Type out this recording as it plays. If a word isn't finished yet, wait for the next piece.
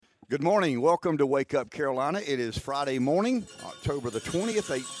Good morning. Welcome to Wake Up Carolina. It is Friday morning, October the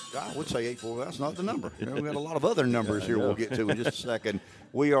 20th. I would say 8-4. That's not the number. We've got a lot of other numbers here we'll get to in just a second.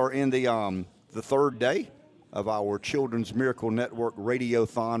 We are in the third day of our Children's Miracle Network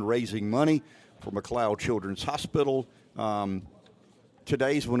Radiothon raising money for McLeod Children's Hospital.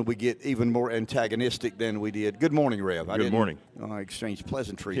 Today's when we get even more antagonistic than we did. Good morning, Rev. Good morning. I exchanged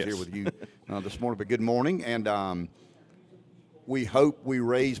pleasantries here with you this morning, but good morning. And we hope we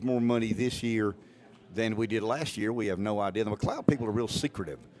raise more money this year than we did last year. We have no idea. The McLeod people are real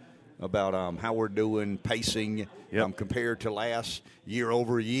secretive about how we're doing, pacing compared to last year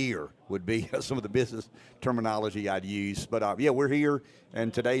over year would be some of the business terminology I'd use. But, we're here,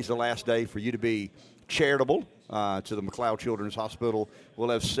 and today's the last day for you to be charitable to the McLeod Children's Hospital. We'll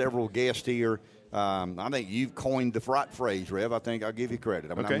have several guests here. I think you've coined the right phrase, Rev. I think I'll give you credit.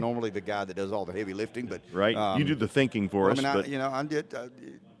 I mean, I'm normally the guy that does all the heavy lifting, but you do the thinking for us.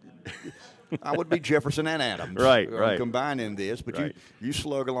 I would be Jefferson and Adams, right, combining this. But you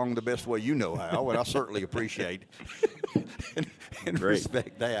slug along the best way you know how, and I certainly appreciate and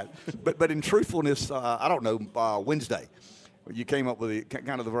respect that. But in truthfulness, I don't know. Wednesday, you came up with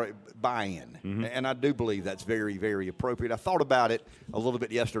kind of the right buy-in, and I do believe that's very, very appropriate. I thought about it a little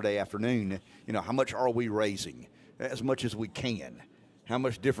bit yesterday afternoon. You know, how much are we raising? As much as we can. How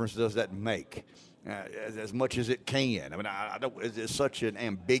much difference does that make? As much as it can. I mean, I don't. It's such an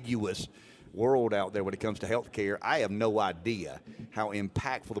ambiguous world out there when it comes to health care. I have no idea how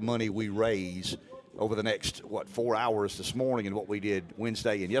impactful the money we raise over the next 4 hours this morning and what we did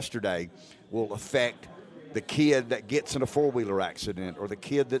Wednesday and yesterday will affect the kid that gets in a four-wheeler accident or the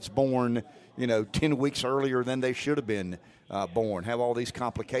kid that's born, 10 weeks earlier than they should have been born, have all these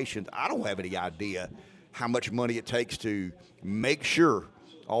complications. I don't have any idea how much money it takes to make sure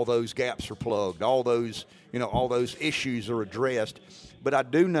all those gaps are plugged, all those issues are addressed. But I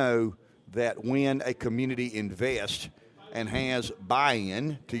do know that when a community invests and has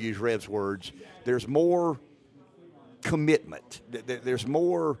buy-in, to use Rev's words, there's more commitment. There's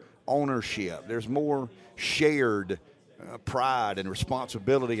more ownership. There's more shared pride and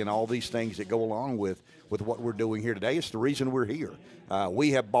responsibility and all these things that go along with what we're doing here today. It's the reason we're here.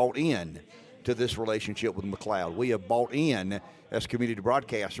 We have bought in to this relationship with McLeod. We have bought in as community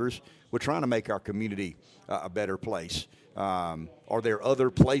broadcasters. We're trying to make our community a better place. Are there other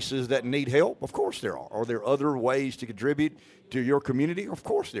places that need help? Of course there are. Are there other ways to contribute to your community? Of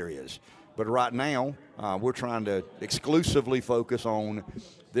course there is. But right now, we're trying to exclusively focus on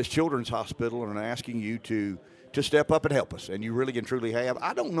this children's hospital and asking you to step up and help us. And you really and truly have.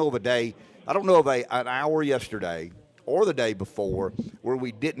 I don't know of an hour yesterday or the day before where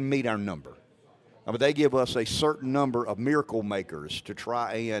we didn't meet our number. I mean, they give us a certain number of miracle makers to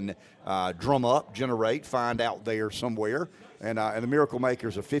try and drum up, generate, find out there somewhere. And the miracle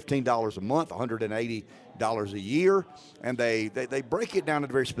makers are $15 a month, $180 a year. And they break it down in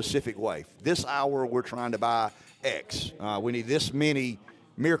a very specific way. This hour, we're trying to buy X. We need this many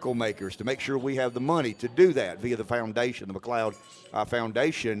miracle makers to make sure we have the money to do that via the foundation, the McLeod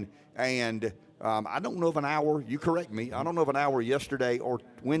Foundation. And I don't know of an hour, you correct me, I don't know of an hour yesterday or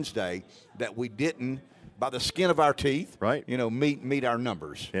Wednesday that we didn't, by the skin of our teeth, meet our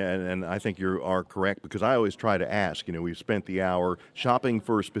numbers. Yeah, and I think you are correct, because I always try to ask, we've spent the hour shopping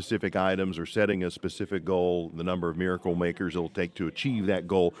for specific items or setting a specific goal, the number of miracle makers it'll take to achieve that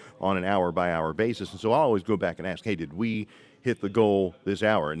goal on an hour-by-hour basis. And so I'll always go back and ask, hey, did we hit the goal this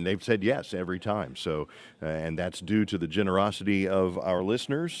hour? And they've said yes every time. So, and that's due to the generosity of our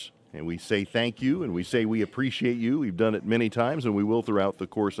listeners. And we say thank you, and we say we appreciate you. We've done it many times, and we will throughout the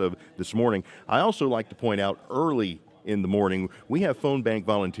course of this morning. I also like to point out early in the morning, we have phone bank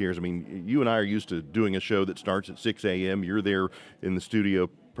volunteers. I mean, you and I are used to doing a show that starts at 6 a.m. You're there in the studio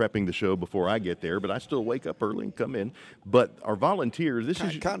prepping the show before I get there, but I still wake up early and come in. But our volunteers, this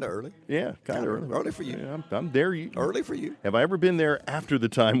is kind of early. Yeah, kind of early. Early for you. Yeah, I'm there. Early for you. Have I ever been there after the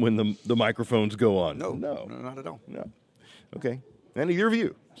time when the microphones go on? No, not at all. No. Okay. And either of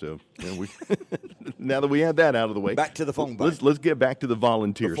you. So now that we had that out of the way, back to the phone bank. Let's get back to the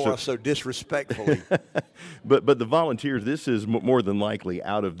volunteers. Before I so disrespectfully. But the volunteers, this is more than likely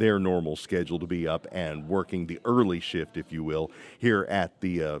out of their normal schedule to be up and working the early shift, if you will, here at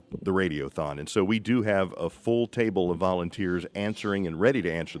the Radiothon. And so we do have a full table of volunteers answering and ready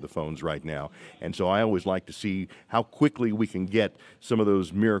to answer the phones right now. And so I always like to see how quickly we can get some of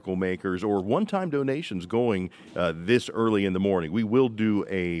those miracle makers or one-time donations going this early in the morning. We will do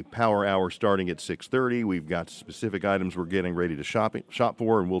a a power hour starting at 6:30. We've got specific items we're getting ready to shop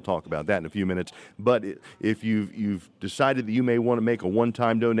for, and we'll talk about that in a few minutes. But if you've decided that you may want to make a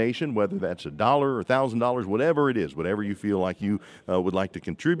one-time donation, whether that's $1 or $1,000, whatever it is, whatever you feel like you would like to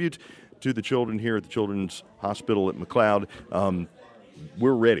contribute to the children here at the Children's Hospital at McLeod,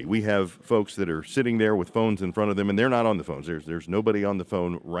 we're ready. We have folks that are sitting there with phones in front of them, and they're not on the phones. There's nobody on the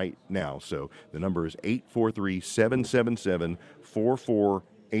phone right now. So the number is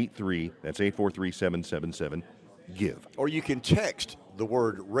 843-777-4483. That's 843-777-GIVE. Or you can text the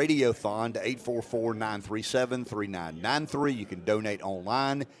word Radiothon to 844-937-3993. You can donate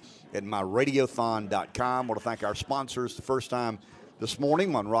online at myradiothon.com. I want to thank our sponsors. The first time this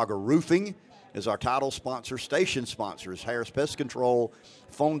morning, Monraga Roofing is our title sponsor. Station sponsors, Harris Pest Control.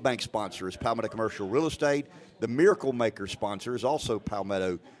 Phone bank sponsors, Palmetto Commercial Real Estate. The Miracle Maker sponsor is also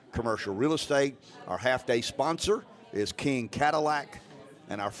Palmetto Commercial Real Estate. Our half-day sponsor is King Cadillac.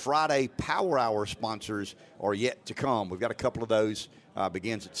 And our Friday Power Hour sponsors are yet to come. We've got a couple of those.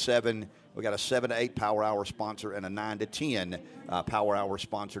 Begins at 7. We've got a 7 to 8 Power Hour sponsor and a 9 to 10 Power Hour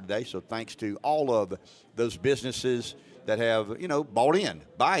sponsor today. So thanks to all of those businesses that have, bought in,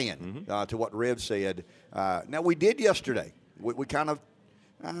 buy-in to what Rev said. Now, we did yesterday. We kind of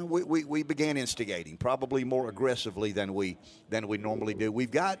we began instigating, probably more aggressively than we normally do.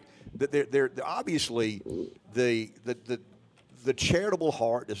 We've got obviously the charitable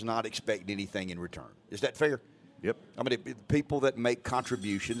heart does not expect anything in return. Is that fair? Yep. I mean, people that make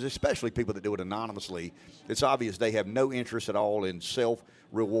contributions, especially people that do it anonymously, it's obvious they have no interest at all in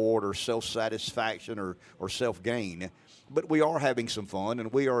self-reward or self-satisfaction or self-gain. But we are having some fun,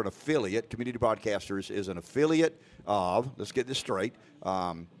 and we are an affiliate. Community Broadcasters is an affiliate of, let's get this straight,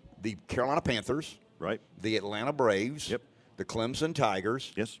 the Carolina Panthers, right? The Atlanta Braves, yep. The Clemson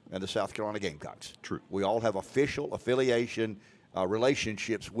Tigers, yes, and the South Carolina Gamecocks. True. We all have official affiliation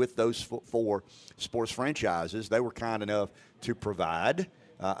relationships with those four sports franchises. They were kind enough to provide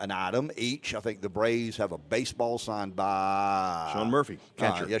an item each. I think the Braves have a baseball signed by Sean Murphy,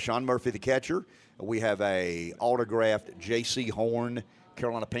 catcher. Sean Murphy, the catcher. We have a autographed J.C. Horn,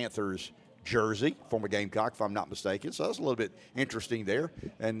 Carolina Panthers jersey, former Gamecock, if I'm not mistaken. So that's a little bit interesting there.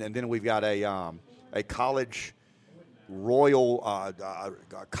 And then we've got a college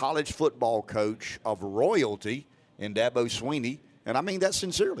college football coach of royalty in Dabo Sweeney, and I mean that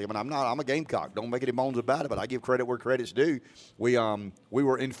sincerely. I mean, I'm a Gamecock. Don't make any bones about it, but I give credit where credit's due. We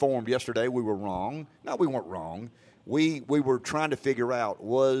were informed yesterday we were wrong. No, we weren't wrong. We were trying to figure out,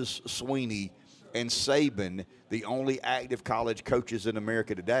 was Sweeney and Saban the only active college coaches in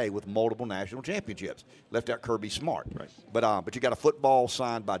America today with multiple national championships? Left out Kirby Smart. Right. But you got a football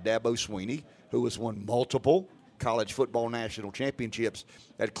signed by Dabo Sweeney, who has won multiple college football national championships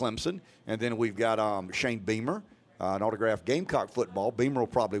at Clemson. And then we've got Shane Beamer, an autographed Gamecock football. Beamer will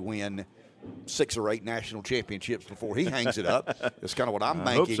probably win 6 or 8 national championships before he hangs it up. That's kind of what I'm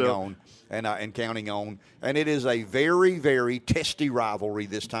banking on and counting on. And it is a very, very testy rivalry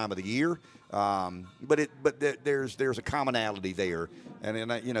this time of the year. But there's a commonality there.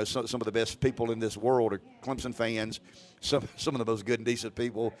 And some of the best people in this world are Clemson fans. Some of the most good and decent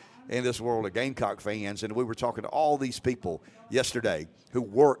people in this world are Gamecock fans. And we were talking to all these people yesterday who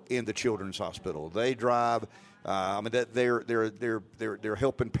work in the Children's Hospital. They drive. They're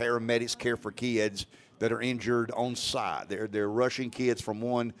helping paramedics care for kids that are injured on site. They're rushing kids from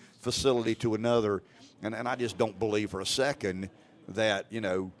one facility to another, and I just don't believe for a second that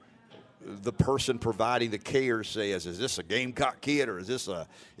the person providing the care says, "Is this a Gamecock kid or is this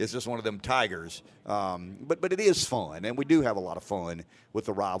one of them Tigers?" But it is fun, and we do have a lot of fun with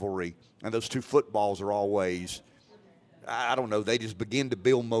the rivalry. And those two footballs are always, I don't know, they just begin to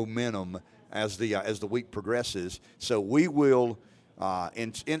build momentum as the week progresses. So we will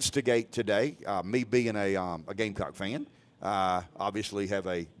instigate today. Me being a Gamecock fan, obviously have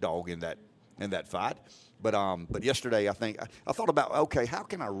a dog in that fight. But yesterday I thought about, okay, how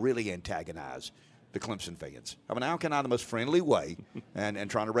can I really antagonize the Clemson fans? I mean, how can I, the most friendly way, and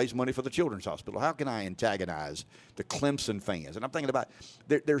trying to raise money for the Children's Hospital, how can I antagonize the Clemson fans? And I'm thinking about,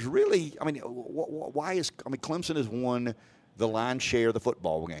 there's really, Clemson has won the lion's share of the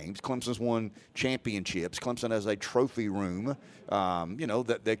football games. Clemson's won championships. Clemson has a trophy room.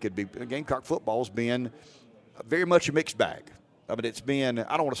 That could be. Gamecock football's been very much a mixed bag. I mean, it's been,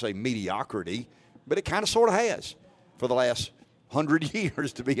 I don't want to say mediocrity, but it kind of sort of has for the last 100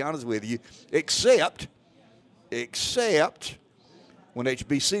 years, to be honest with you, except when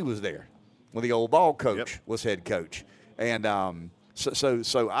HBC was there, when the old ball coach was head coach. And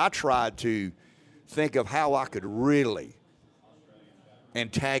so I tried to think of how I could really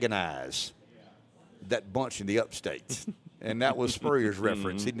antagonize that bunch in the upstate. And that was Spurrier's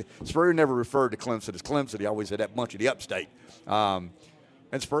reference. Spurrier never referred to Clemson as Clemson. He always had that bunch of the upstate.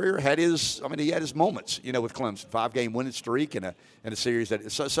 And Spurrier had his moments, with Clemson, 5-game winning streak and a series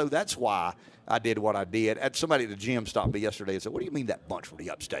so that's why I did what I did. And somebody at the gym stopped me yesterday and said, "What do you mean that bunch from the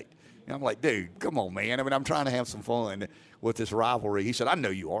upstate?" And I'm like, "Dude, come on, man. I'm trying to have some fun with this rivalry." He said, "I know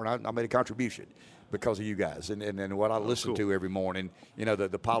you are, and I made a contribution because of you guys and what I listen to every morning.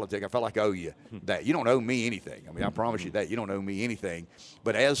 The politics. I felt like I owe you that. You don't owe me anything. I promise you that. You don't owe me anything.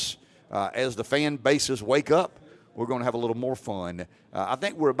 But as the fan bases wake up, we're going to have a little more fun. I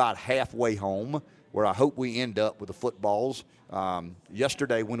think we're about halfway home, where I hope we end up with the footballs.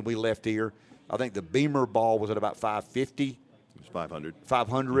 Yesterday when we left here, I think the Beamer ball was at about 550. It was 500.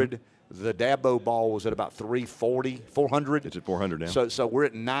 500. Mm-hmm. The Dabo ball was at about 340, 400. It's at 400 now. So we're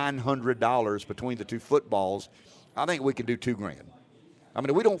at $900 between the two footballs. I think we can do $2,000.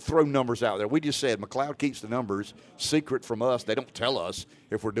 We don't throw numbers out there. We just said McLeod keeps the numbers secret from us. They don't tell us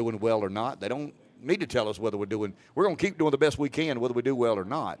if we're doing well or not. They don't need to tell us whether we're going to keep doing the best we can, whether we do well or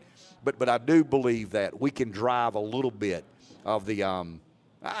not. But I do believe that we can drive a little bit of the,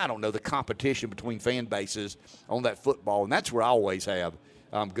 the competition between fan bases on that football, and that's where I always have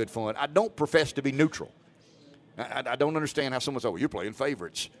good fun. I don't profess to be neutral. I don't understand how someone says, "Well, you're playing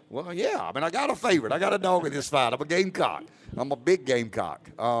favorites." Well, yeah. I got a favorite. I got a dog in this fight. I'm a Gamecock. I'm a big Gamecock.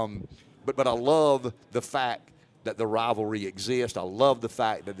 But I love the fact that the rivalry exists. I love the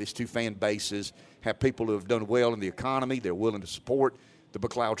fact that these two fan bases have people who have done well in the economy. They're willing to support the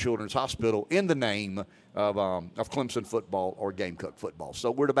McLeod Children's Hospital in the name of Clemson football or Gamecock football. So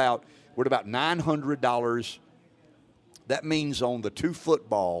we're at about $900. That means on the two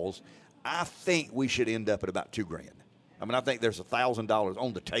footballs, I think we should end up at about $2,000. I think there's $1,000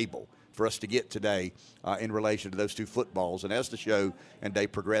 on the table for us to get today in relation to those two footballs. And as the show and day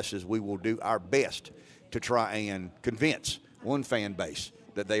progresses, we will do our best to try and convince one fan base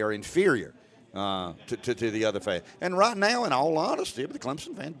that they are inferior to the other fan. And right now, in all honesty, the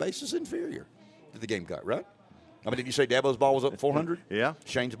Clemson fan base is inferior to the Gamecock, right? Did you say Dabo's ball was up 400? Yeah.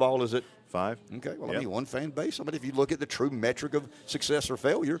 Shane's ball is at 5. Okay, well, one fan base. If you look at the true metric of success or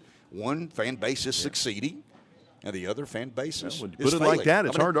failure, one fan base is succeeding, and the other fan base is put it failing. like that,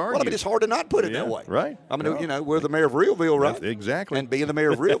 it's hard to argue. It's hard to not put it that way. Right. We're the mayor of Reelville, right? That's exactly. And being the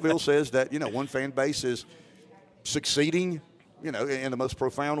mayor of Reelville says that, one fan base is succeeding, in the most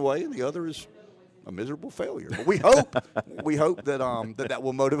profound way, and the other is a miserable failure. But we hope that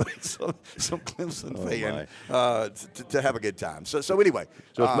will motivate some Clemson fan to have a good time. So anyway.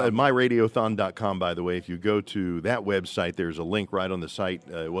 So it's at myradiothon.com, by the way. If you go to that website, there's a link right on the site.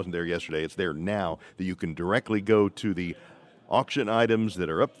 It wasn't there yesterday. It's there now that you can directly go to the auction items that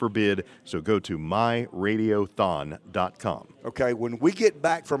are up for bid. So go to myradiothon.com. Okay, when we get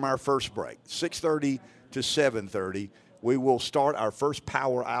back from our first break, 6:30 to 7:30, we will start our first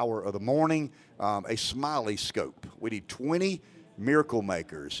power hour of the morning, a Smiley Scope. We need 20 Miracle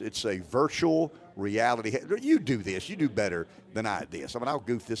Makers. It's a virtual reality. You do this. You do better than I at this. I'll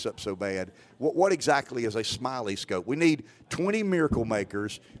goof this up so bad. What exactly is a Smiley Scope? We need 20 Miracle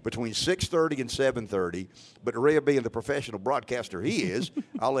Makers between 6:30 and 7:30. But Rhea, being the professional broadcaster he is,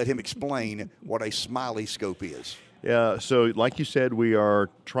 I'll let him explain what a Smiley Scope is. Yeah, so like you said, we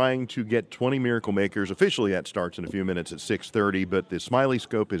are trying to get 20 Miracle Makers. Officially, that starts in a few minutes at 6:30, but the Smiley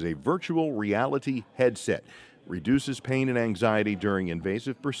Scope is a virtual reality headset. Reduces pain and anxiety during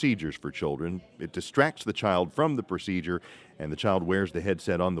invasive procedures for children. It distracts the child from the procedure, and the child wears the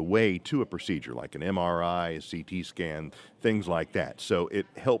headset on the way to a procedure, like an MRI, a CT scan, things like that. So it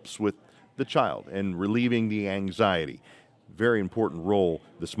helps with the child and relieving the anxiety. Very important role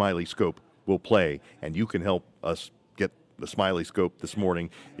the Smiley Scope will play, and you can help us get the Smiley Scope this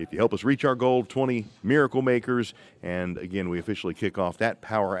morning if you help us reach our goal of 20 Miracle Makers. And again, we officially kick off that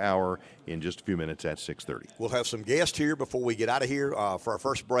power hour in just a few minutes at 6:30. We'll have some guests here before we get out of here for our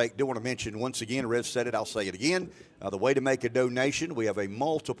first break. Do want to mention once again, Rev said it, I'll say it again, the way to make a donation. We have a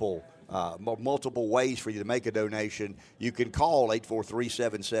multiple ways for you to make a donation. You can call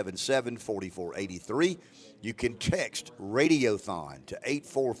 843-777-4483. You can text Radiothon to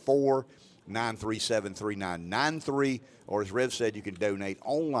 844-937-3993, or as Rev said, you can donate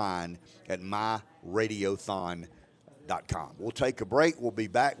online at myradiothon.com. We'll take a break. We'll be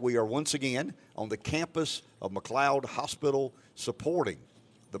back. We are once again on the campus of McLeod Hospital supporting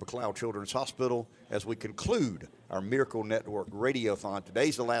the McLeod Children's Hospital as we conclude our Miracle Network Radiothon.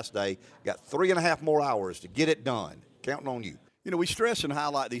 Today's the last day. Got 3.5 more hours to get it done. Counting on you. We stress and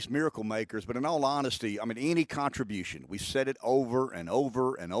highlight these Miracle Makers, but in all honesty, any contribution, we said it over and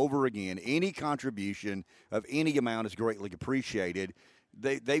over and over again, any contribution of any amount is greatly appreciated.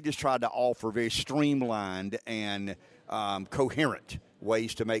 They just tried to offer very streamlined and coherent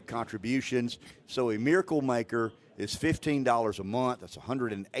ways to make contributions. So a Miracle Maker is $15 a month. That's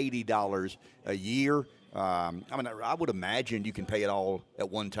 $180 a year. I mean, I would imagine you can pay it all at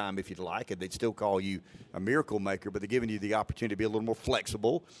one time if you'd like, and they'd still call you a Miracle Maker, but they're giving you the opportunity to be a little more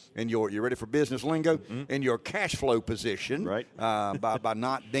flexible in your, you ready for business lingo, in your cash flow position, right? by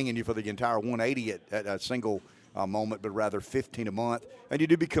not dinging you for the entire 180 at a single moment, but rather 15 a month. And you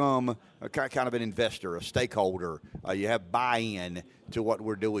do become a kind of an investor, a stakeholder. You have buy-in to what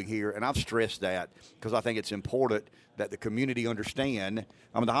we're doing here, and I've stressed that because I think it's important that the community understand.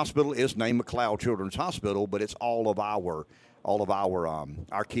 I mean, the hospital is named McLeod Children's Hospital, but it's all of our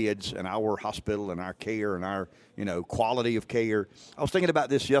kids and our hospital and our care and our quality of care. I was thinking about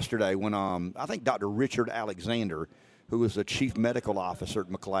this yesterday when I think Dr. Richard Alexander, who was the chief medical officer at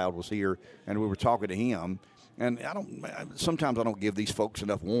McLeod, was here, and we were talking to him. And sometimes I don't give these folks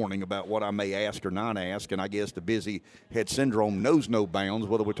enough warning about what I may ask or not ask, and I guess the busy head syndrome knows no bounds,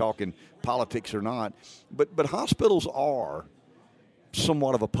 whether we're talking politics or not. But hospitals are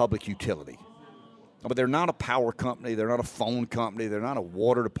somewhat of a public utility. But they're not a power company, they're not a phone company, they're not a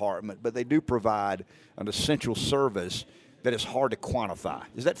water department, but they do provide an essential service that is hard to quantify.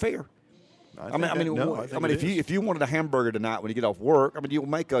 Is that fair? I mean, if you wanted a hamburger tonight when you get off work, I mean, you'll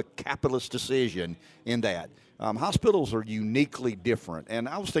make a capitalist decision in that. Hospitals are uniquely different, and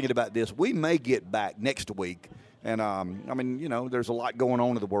I was thinking about this. We may get back next week, and there's a lot going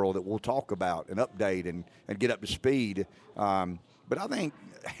on in the world that we'll talk about and update and get up to speed. But I think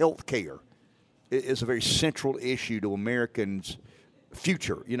health care is a very central issue to Americans'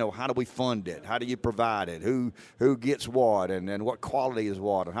 future. How do we fund it? How do you provide it? Who gets what, and what quality is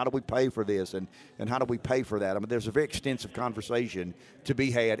what, and how do we pay for this, and how do we pay for that? I mean, there's a very extensive conversation to be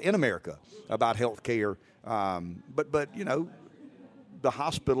had in America about health care. But the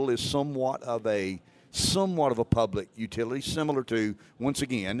hospital is somewhat of a public utility, similar to, once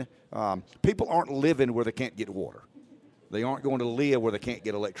again, people aren't living where they can't get water. They aren't going to live where they can't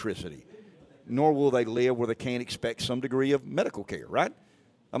get electricity, nor will they live where they can't expect some degree of medical care, right?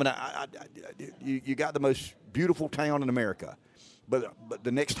 I mean, you got the most beautiful town in America, but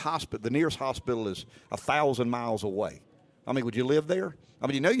the nearest hospital is 1,000 miles away. I mean, would you live there? I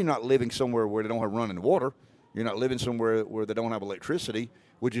mean, you're not living somewhere where they don't have running water. You're not living somewhere where they don't have electricity.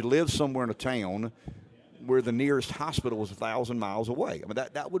 Would you live somewhere in a town where the nearest hospital was 1,000 miles away? I mean,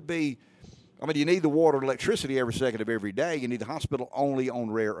 that would be. I mean, you need the water and electricity every second of every day. You need the hospital only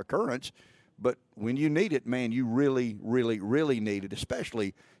on rare occurrence. But when you need it, man, you really, really, really need it,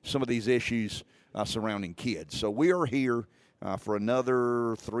 especially some of these issues surrounding kids. So we are here for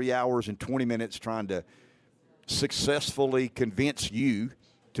another 3 hours and 20 minutes trying to successfully convince you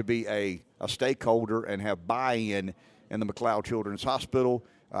to be a stakeholder and have buy-in in the McLeod Children's Hospital.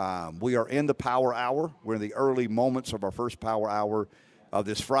 We are in the power hour. We're in the early moments of our first power hour of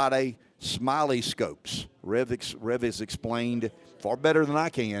this Friday. Smiley scopes. Rev has explained far better than I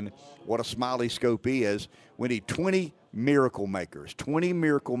can what a smiley scope is. We need 20 miracle makers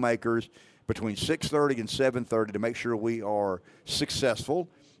between 6:30 and 7:30 to make sure we are successful.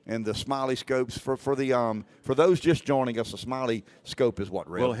 And the smiley scopes for those just joining us, a smiley scope is what,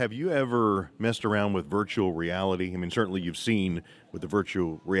 Rev? Well, have you ever messed around with virtual reality? I mean, certainly you've seen what the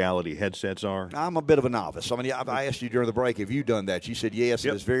virtual reality headsets are. I'm a bit of a novice. I mean, I asked you during the break, have you done that? You said yes.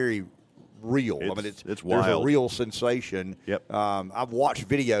 Yep. It's very real. It's wild. There's a real sensation. Yep. I've watched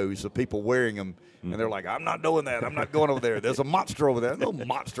videos of people wearing them, and they're like, I'm not doing that. I'm not going over there. There's a monster over there. No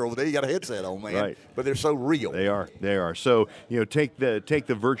monster over there. You got a headset on, man. Right. But they're so real. They are. So, take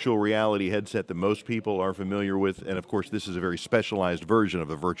the virtual reality headset that most people are familiar with, and of course this is a very specialized version of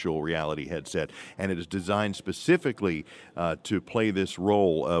a virtual reality headset, and it is designed specifically to play this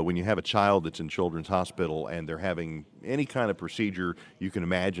role when you have a child that's in Children's Hospital and they're having any kind of procedure you can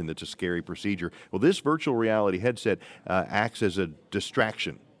imagine that's a scary procedure. Well, this virtual reality headset acts as a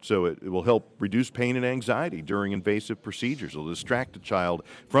distraction. So it will help reduce pain and anxiety during invasive procedures. It'll distract the child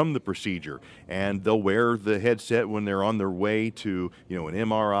from the procedure, and they'll wear the headset when they're on their way to, an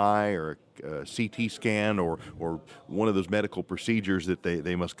MRI or a CT scan or one of those medical procedures that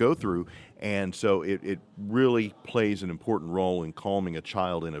they must go through. And so it really plays an important role in calming a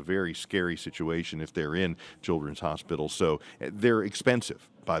child in a very scary situation if they're in Children's Hospital. So they're expensive,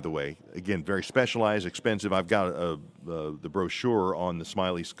 by the way. Again, very specialized, expensive. I've got the brochure on the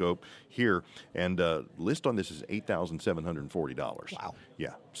Smiley Scope here, and list on this is $8,740. Wow.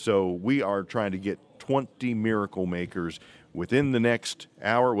 Yeah. So we are trying to get 20 miracle makers within the next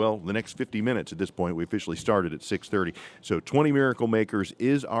hour, the next 50 minutes at this point. We officially started at 6:30. So 20 miracle makers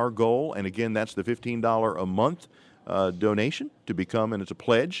is our goal, and again, that's the $15 a month donation to become, and it's a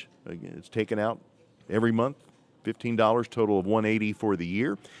pledge. Again, it's taken out every month $15, total of $180 for the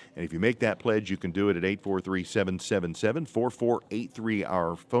year. And if you make that pledge, you can do it at 843-777-4483.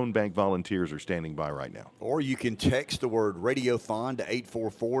 Our phone bank volunteers are standing by right now. Or you can text the word Radiothon to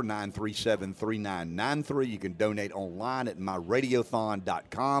 844-937-3993. You can donate online at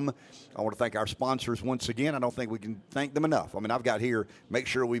myradiothon.com. I want to thank our sponsors once again. I don't think we can thank them enough. I mean, I've got here, make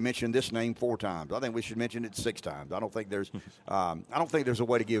sure we mention this name 4 times. I think we should mention it 6 times. I don't think there's a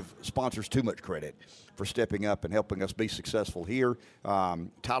way to give sponsors too much credit for stepping up and helping us be successful here.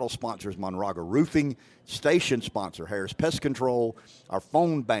 Title sponsors, Monraga Roofing. Station sponsor, Harris Pest Control. Our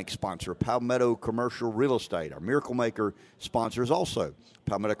phone bank sponsor, Palmetto Commercial Real Estate. Our Miracle Maker sponsors also,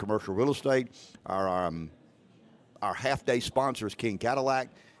 Palmetto Commercial Real Estate. Our half-day sponsors, King Cadillac.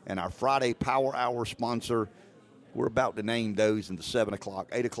 And our Friday Power Hour sponsor, we're about to name those in the 7 o'clock,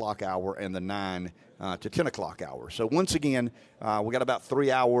 8 o'clock hour, and the 9 to 10 o'clock hour. So once again, we got about 3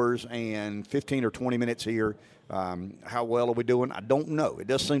 hours and 15 or 20 minutes here. How well are we doing? I don't know. It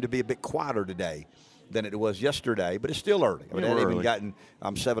does seem to be a bit quieter today than it was yesterday, but it's still early. I mean, it hasn't even gotten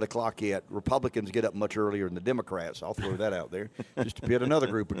 7 o'clock yet. Republicans get up much earlier than the Democrats. I'll throw that out there just to pit another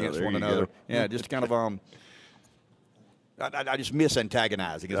group against one another. Go. Yeah, just kind of I just miss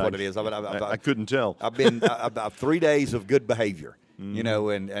antagonizing is what it is. I couldn't tell. I've been about 3 days of good behavior, you know,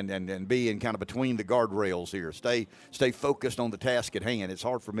 and being kind of between the guardrails here. Stay focused on the task at hand. It's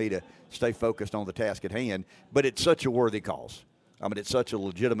hard for me to stay focused on the task at hand, but it's such a worthy cause. I mean, it's such a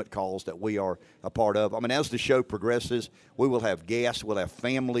legitimate cause that we are a part of. I mean, as the show progresses, we will have guests. We'll have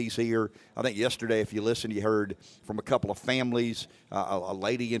families here. I think yesterday, if you listened, you heard from a couple of families. A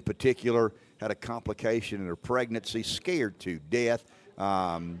lady in particular had a complication in her pregnancy, scared to death,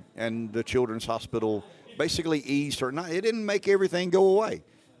 and the Children's Hospital basically eased her. It didn't make everything go away,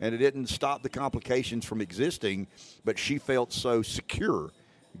 and it didn't stop the complications from existing, but she felt so secure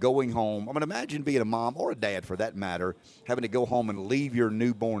going home. I mean, imagine being a mom or a dad, for that matter, having to go home and leave your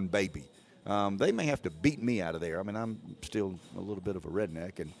newborn baby. They may have to beat me out of there. I mean, I'm still a little bit of a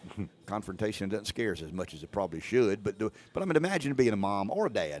redneck, and confrontation doesn't scare us as much as it probably should. But I mean, imagine being a mom or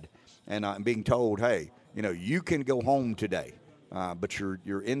a dad and being told, hey, you know, you can go home today, but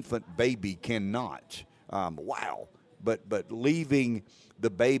your infant baby cannot. Wow. But leaving the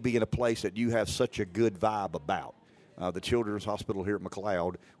baby in a place that you have such a good vibe about. The Children's Hospital here at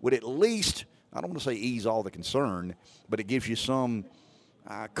McLeod would at least, I don't want to say ease all the concern, but it gives you some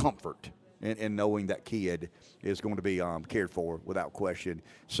comfort in knowing that kid is going to be cared for without question.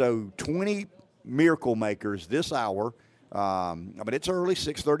 So 20 Miracle Makers this hour. I mean, it's early,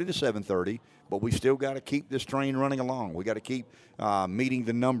 6:30 to 7:30, but we still got to keep this train running along. We got to keep meeting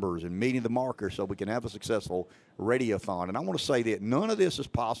the numbers and meeting the markers so we can have a successful radiothon. And I want to say that none of this is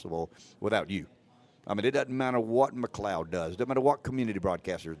possible without you. I mean, it doesn't matter what McLeod does. It doesn't matter what Community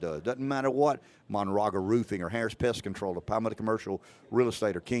Broadcasters does. It doesn't matter what Monraga Roofing or Harris Pest Control or Palmetto Commercial Real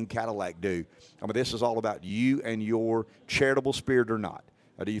Estate or King Cadillac do. I mean, this is all about you and your charitable spirit or not.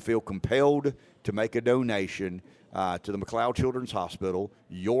 Do you feel compelled to make a donation to the McLeod Children's Hospital,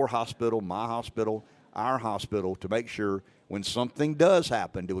 your hospital, my hospital, our hospital, to make sure when something does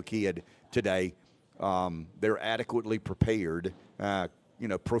happen to a kid today, they're adequately prepared,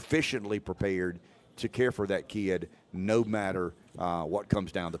 proficiently prepared to care for that kid, no matter what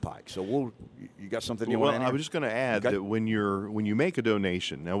comes down the pike. So you got something you want to add? I was just going to add that when you make a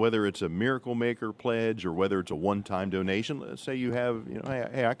donation, now whether it's a Miracle Maker pledge or whether it's a one-time donation, let's say you have,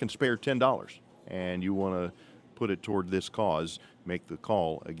 hey, I can spare $10, and you want to put it toward this cause, make the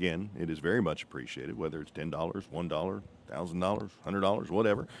call. Again, it is very much appreciated, whether it's $10, $1, $1,000, $100,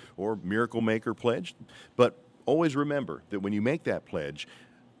 whatever, or Miracle Maker pledge. But always remember that when you make that pledge,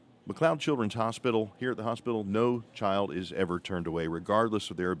 McLeod Children's Hospital, here at the hospital, no child is ever turned away, regardless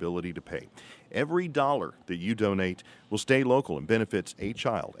of their ability to pay. Every dollar that you donate will stay local and benefits a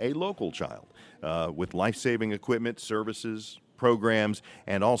child, a local child, with life-saving equipment, services, programs,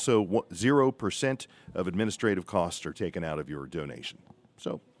 and also 0% of administrative costs are taken out of your donation.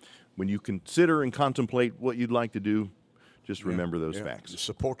 So when you consider and contemplate what you'd like to do, just remember those facts.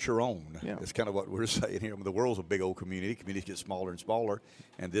 Support your own. Yeah. That's kind of what we're saying here. I mean, the world's a big old community. Communities get smaller and smaller,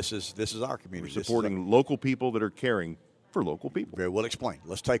 and this is our community. We're supporting local people that are caring for local people. Very well explained.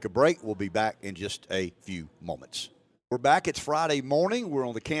 Let's take a break. We'll be back in just a few moments. We're back. It's Friday morning. We're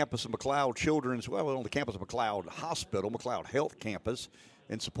on the campus of McLeod Children's. Well, we're on the campus of McLeod Hospital, McLeod Health Campus,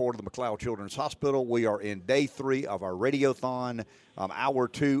 in support of the McLeod Children's Hospital. We are in day 3 of our radiothon, hour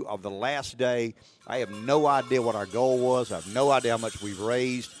 2 of the last day. I have no idea what our goal was. I have no idea how much we've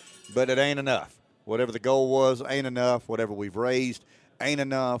raised, but it ain't enough. Whatever the goal was ain't enough. Whatever we've raised ain't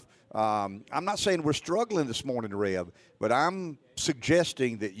enough. I'm not saying we're struggling this morning, Rev, but I'm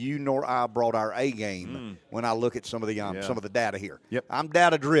suggesting that you nor I brought our A game when I look at some of the data here. Yep. I'm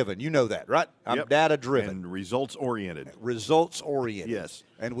data driven. You know that, right? I'm data driven and results oriented. Results oriented. Yes.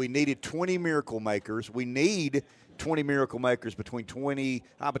 And we needed 20 miracle makers. We need 20 miracle makers between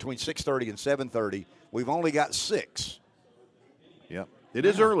 6:30 and 7:30. We've only got 6. Yep. It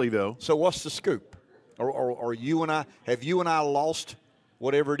is early though. So what's the scoop? Or you and I lost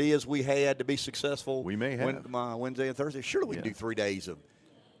whatever it is we had to be successful? We may have. Wednesday and Thursday. Surely we can do 3 days of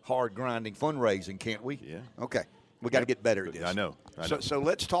hard grinding fundraising, can't we? Yeah. Okay. We got to get better at this. I know. So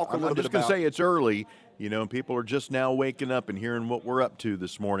let's talk a little bit about. I'm just going to say it's early, and people are just now waking up and hearing what we're up to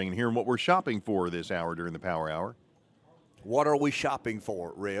this morning and hearing what we're shopping for this hour during the Power Hour. What are we shopping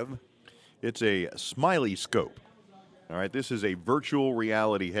for, Rev? It's a Smiley Scope. All right, this is a virtual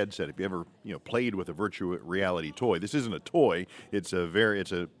reality headset. If you ever played with a virtual reality toy, this isn't a toy. It's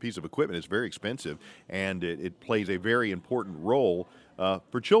a piece of equipment. It's very expensive, and it plays a very important role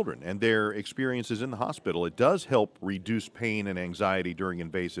for children and their experiences in the hospital. It does help reduce pain and anxiety during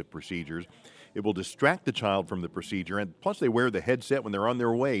invasive procedures. It will distract the child from the procedure, and plus they wear the headset when they're on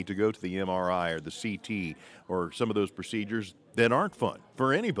their way to go to the MRI or the CT or some of those procedures that aren't fun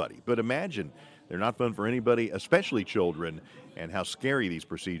for anybody. But imagine they're not fun for anybody, especially children, and how scary these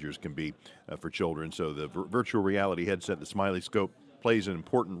procedures can be for children. So the virtual reality headset, the Smiley Scope, plays an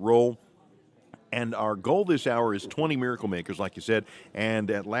important role. And our goal this hour is 20 miracle makers, like you said,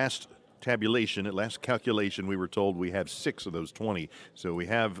 and at last calculation, we were told we have 6 of those 20. So we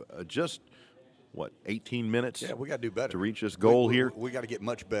have 18 minutes? Yeah, we got to do better to reach this goal here. We got to get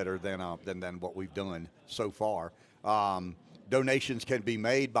much better than what we've done so far. Donations can be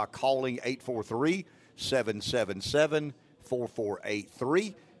made by calling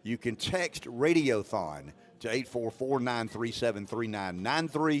 843-777-4483. You can text Radiothon to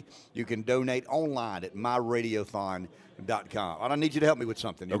 844-937-3993. You can donate online at myradiothon.com. I need you to help me with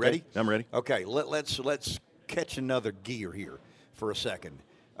something. You ready? I'm ready. Okay, let's catch another gear here for a second.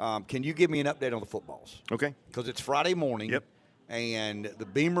 Can you give me an update on the footballs? Okay. Because it's Friday morning. Yep. And the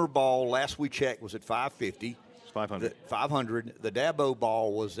Beamer ball, last we checked, was at 550. It's 500. 500. The Dabo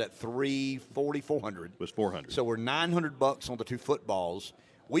ball was at 340, 400. It was 400. So we're $900 on the 2 footballs.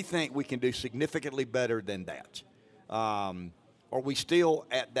 We think we can do significantly better than that. Are we still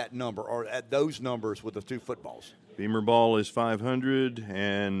at that number or at those numbers with the 2 footballs? Beamer ball is 500,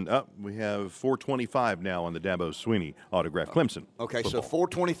 and we have 425 now on the Dabo Sweeney autograph. Clemson. Okay, football. So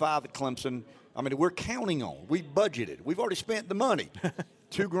 425 at Clemson. I mean, we're counting on. We budgeted. We've already spent the money.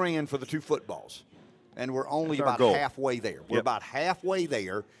 $2,000 for the 2 footballs, and we're only about halfway there. We're about halfway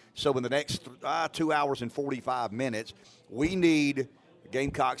there. So in the next 2 hours and 45 minutes, we need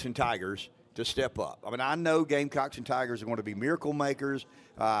Gamecocks and Tigers to step up. I mean, I know Gamecocks and Tigers are going to be miracle makers,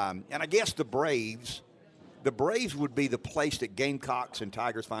 and I guess the Braves would be the place that Gamecocks and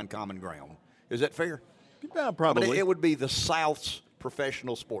Tigers find common ground. Is that fair? Yeah, probably. I mean, it would be the South's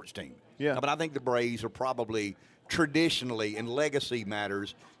professional sports team. Yeah. But I think the Braves are probably traditionally, in legacy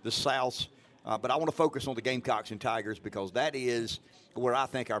matters, the South's. But I want to focus on the Gamecocks and Tigers because that is where I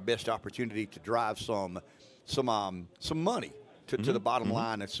think our best opportunity to drive some money to the bottom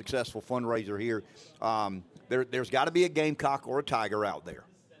line, a successful fundraiser here. There's got to be a Gamecock or a Tiger out there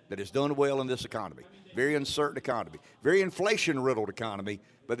that has done well in this economy. Very uncertain economy, very inflation-riddled economy,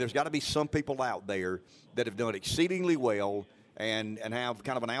 but there's got to be some people out there that have done exceedingly well and have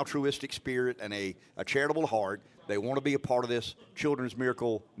kind of an altruistic spirit and a charitable heart. They want to be a part of this Children's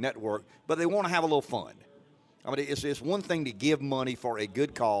Miracle Network, but they want to have a little fun. I mean, it's one thing to give money for a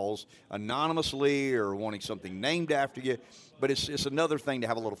good cause anonymously or wanting something named after you, but it's another thing to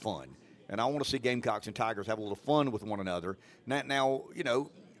have a little fun. And I want to see Gamecocks and Tigers have a little fun with one another. Now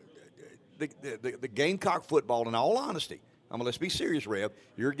the Gamecock football, in all honesty, let's be serious, Rev.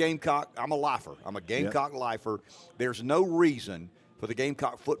 You're a Gamecock. I'm a lifer. I'm a Gamecock lifer. There's no reason for the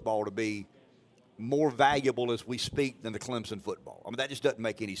Gamecock football to be more valuable as we speak than the Clemson football. I mean, that just doesn't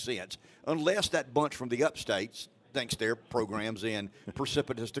make any sense unless that bunch from the upstates thinks their program's in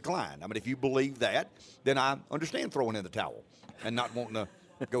precipitous decline. I mean, if you believe that, then I understand throwing in the towel and not wanting to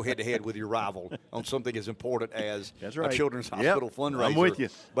go head-to-head with your rival on something as important as a children's hospital fundraiser. I'm with you.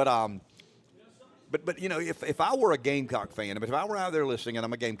 But if I were a Gamecock fan, if I were out there listening and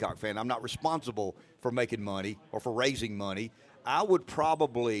I'm a Gamecock fan, I'm not responsible for making money or for raising money, I would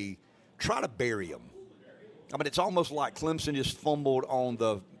probably try to bury them. I mean, it's almost like Clemson just fumbled on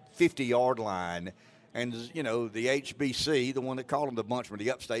the 50-yard line, and, the HBC, the one that called them the bunch from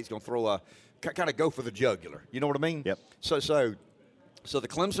the upstate, is going to throw kind of go for the jugular. You know what I mean? Yep. So the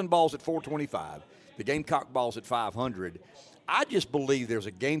Clemson ball's at 425. The Gamecock ball's at 500. I just believe there's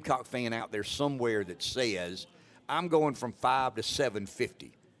a Gamecock fan out there somewhere that says, I'm going from 5 to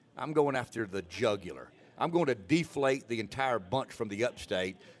 750. I'm going after the jugular. I'm going to deflate the entire bunch from the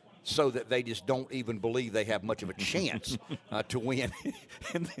upstate so that they just don't even believe they have much of a chance to win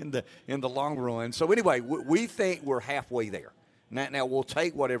in the long run. So anyway, we think we're halfway there. Now we'll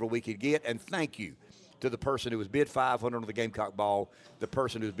take whatever we could get, and thank you to the person who was bid $500 on the Gamecock ball, the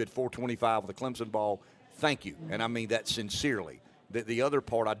person who's bid $425 on the Clemson ball. Thank you, and I mean that sincerely. The other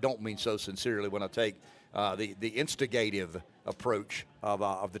part I don't mean so sincerely when I take the instigative approach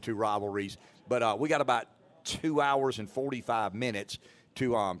of the two rivalries. But we got about 2 hours and 45 minutes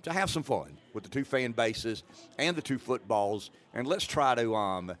to have some fun with the two fan bases and the two footballs, and let's try to.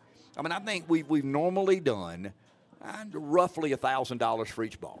 I think we've normally done roughly $1,000 for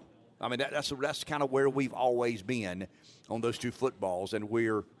each ball. I mean that's kind of where we've always been on those two footballs, and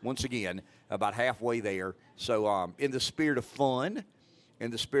we're once again about halfway there. So in the spirit of fun, in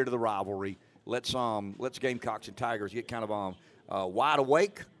the spirit of the rivalry, let's Gamecocks and Tigers get kind of wide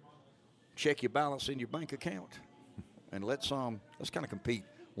awake, check your balance in your bank account, and let's kind of compete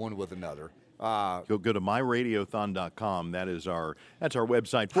one with another. Go to myradiothon.com. That's our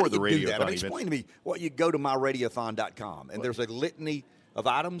website for the Radiothon. Explain to me what you go to myradiothon.com, and there's a litany of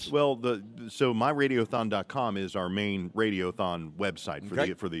items. Well, so myradiothon.com is our main Radiothon website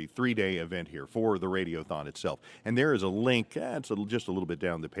for the 3-day event here for the Radiothon itself. And there is a link. It's just a little bit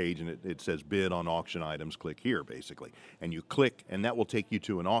down the page, and it says bid on auction items. Click here, basically, and you click, and that will take you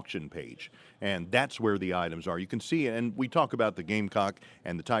to an auction page, and that's where the items are. You can see, and we talk about the Gamecock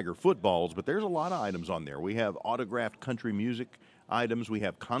and the Tiger footballs, but there's a lot of items on there. We have autographed country music items. We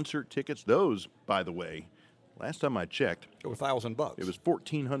have concert tickets. Those, by the way, last time I checked, it was $1,000. It was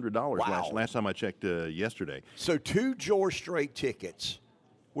 $1,400. Wow. Last time I checked yesterday. So 2 George Strait tickets.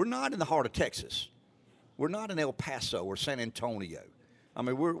 We're not in the heart of Texas. We're not in El Paso or San Antonio. I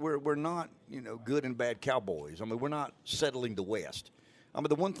mean, we're not good and bad cowboys. I mean, we're not settling the West. I mean,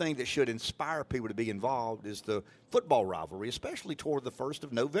 the one thing that should inspire people to be involved is the football rivalry, especially toward the 1st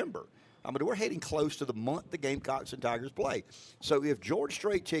of November. I mean, we're heading close to the month the Gamecocks and Tigers play. So if George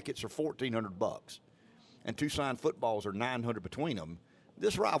Strait tickets are $1,400. And 2 signed footballs are $900 between them,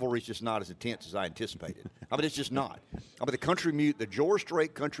 this rivalry is just not as intense as I anticipated. I mean, it's just not. I mean, the George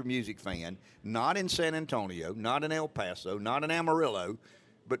Strait country music fan, not in San Antonio, not in El Paso, not in Amarillo,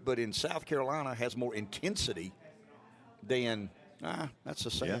 but in South Carolina, has more intensity than. That's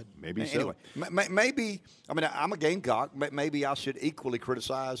a sad. Yeah, maybe anyway, so. Maybe. I mean, I'm a Gamecock. Maybe I should equally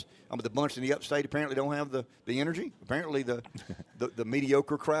criticize. I mean, the bunch in the Upstate apparently don't have the energy. Apparently, the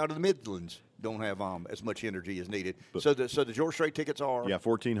mediocre crowd of the Midlands don't have as much energy as needed. So the George Strait tickets are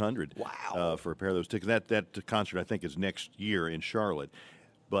 $1,400. Wow. For a pair of those tickets. That concert I think is next year in Charlotte.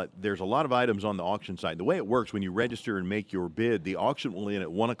 But there's a lot of items on the auction site. The way it works, when you register and make your bid, the auction will end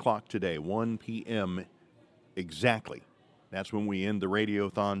at 1 o'clock today, 1 p.m. exactly. That's when we end the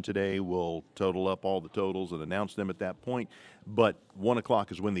Radiothon today. We'll total up all the totals and announce them at that point. But 1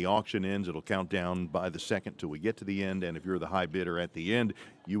 o'clock is when the auction ends. It'll count down by the second till we get to the end. And if you're the high bidder at the end,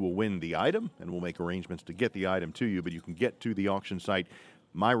 you will win the item, and we'll make arrangements to get the item to you. But you can get to the auction site,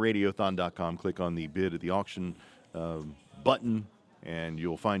 myradiothon.com. Click on the bid at the auction button, and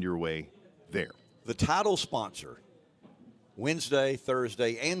you'll find your way there. The title sponsor, Wednesday,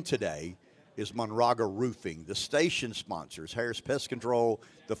 Thursday, and today, is Monraga Roofing. The station sponsors, Harris Pest Control.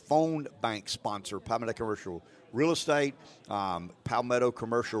 The phone bank sponsor, Palmetto Commercial Real Estate. Palmetto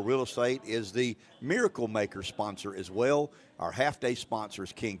Commercial Real Estate is the Miracle Maker sponsor as well. Our half-day sponsor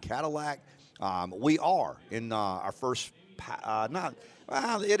is King Cadillac. We are in our first,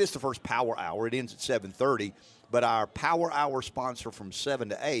 it is the first power hour. It ends at 7:30. But our power hour sponsor from 7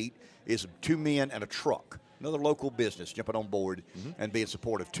 to 8 is 2 Men and a Truck. Another local business jumping on board and being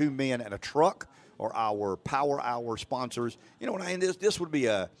supportive. 2 Men and a Truck are our Power Hour sponsors. And this would be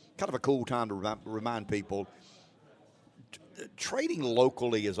a kind of a cool time to remind people. Trading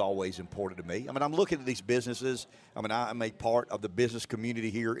locally is always important to me. I mean, I'm looking at these businesses. I mean, I'm a part of the business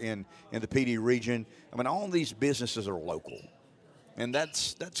community here in the PeeDee region. I mean, all these businesses are local. And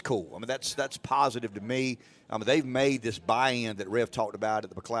that's cool. I mean, that's positive to me. I mean, they've made this buy-in that Rev talked about at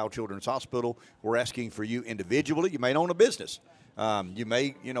the McLeod Children's Hospital. We're asking for you individually. You may own a business. You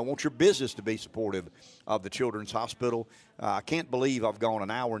may, want your business to be supportive of the Children's Hospital. I can't believe I've gone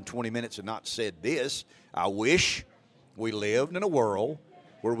an hour and 20 minutes and not said this. I wish we lived in a world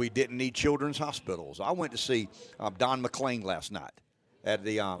where we didn't need children's hospitals. I went to see Don McLean last night at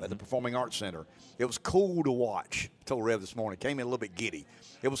the Performing Arts Center. It was cool to watch. I told Rev this morning, came in a little bit giddy.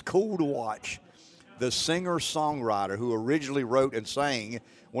 It was cool to watch the singer-songwriter who originally wrote and sang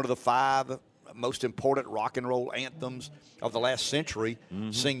one of the 5 most important rock and roll anthems of the last century,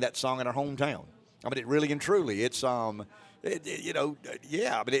 sing that song in our hometown. I mean, it really and truly, it's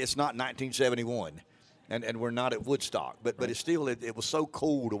it's not 1971. And we're not at Woodstock, but it's still it was so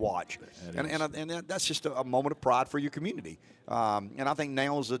cool to watch, and that's just a moment of pride for your community. And I think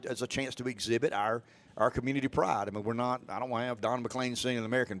now is a chance to exhibit our community pride. I mean, I don't want to have Don McLean singing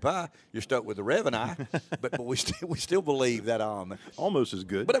American Pie. You're stuck with the Rev and I, but we still believe that almost as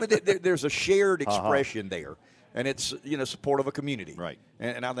good. But I mean, there's a shared expression there. And it's, support of a community. Right.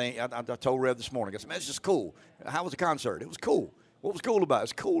 And I think I told Rev this morning, I said, man, it's just cool. How was the concert? It was cool. What was cool about it?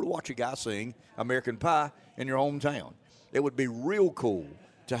 It's cool to watch a guy sing American Pie in your hometown. It would be real cool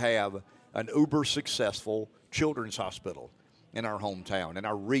to have an uber successful children's hospital in our hometown, in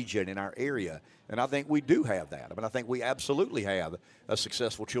our region, in our area. And I think we do have that. I mean, I think we absolutely have a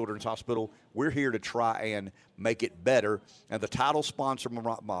successful children's hospital. We're here to try and make it better. And the title sponsor,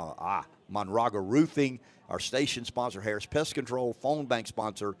 Monraga Roofing, our station sponsor, Harris Pest Control, phone bank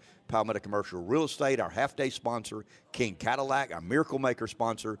sponsor, Palmetto Commercial Real Estate, our half-day sponsor, King Cadillac, our Miracle Maker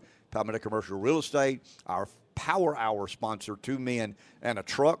sponsor, Palmetto Commercial Real Estate, our Power Hour sponsor, 2 men and a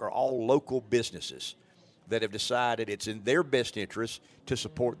truck, are all local businesses that have decided it's in their best interest to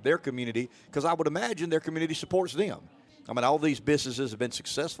support their community, because I would imagine their community supports them. I mean, all these businesses have been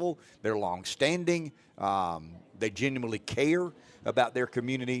successful. They're long-standing. They genuinely care about their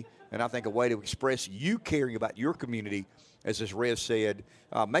community. And I think a way to express you caring about your community, as this Rev said,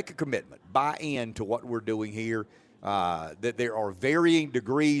 make a commitment, buy in to what we're doing here, that there are varying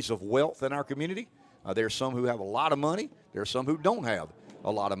degrees of wealth in our community. There are some who have a lot of money. There are some who don't have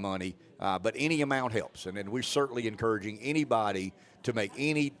a lot of money, but any amount helps. And we're certainly encouraging anybody to make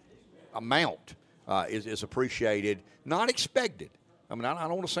any amount is appreciated, not expected. I mean, I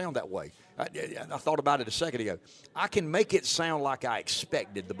don't want to sound that way. I thought about it a second ago. I can make it sound like I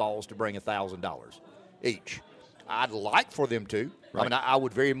expected the Balls to bring $1,000 each. I'd like for them to. Right. I mean, I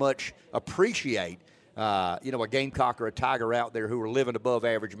would very much appreciate, a Gamecock or a Tiger out there who are living above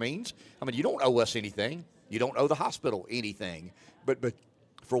average means. I mean, you don't owe us anything. You don't owe the hospital anything. But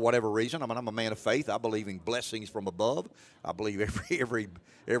for whatever reason, I mean, I'm a man of faith. I believe in blessings from above. I believe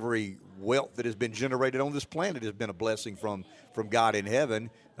every wealth that has been generated on this planet has been a blessing from God in heaven.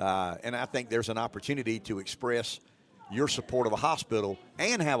 And I think there's an opportunity to express your support of a hospital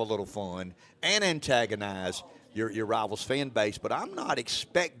and have a little fun and antagonize your rival's fan base. But I'm not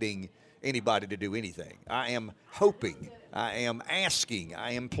expecting anybody to do anything. I am hoping, I am asking,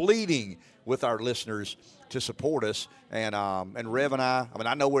 I am pleading with our listeners to support us. And Rev and I mean,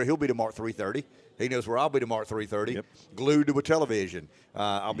 I know where he'll be tomorrow at 3:30. He knows where I'll be tomorrow at 3:30, yep. Glued to a television.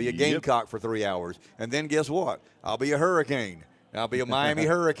 I'll be a Gamecock for 3 hours. And then guess what? I'll be a Hurricane. I'll be a Miami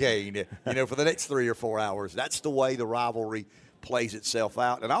Hurricane, for the next 3 or 4 hours. That's the way the rivalry plays itself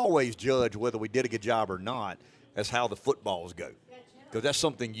out. And I always judge whether we did a good job or not as how the footballs go. Because that's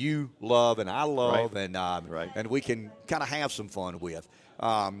something you love and I love, right. And we can kind of have some fun with.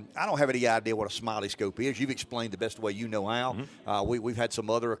 I don't have any idea what a smiley scope is. You've explained the best way you know how. Mm-hmm. We've had some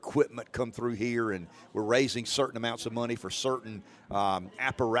other equipment come through here, and we're raising certain amounts of money for certain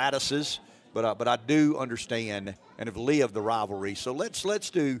apparatuses. But I do understand and have lived the rivalry. So let's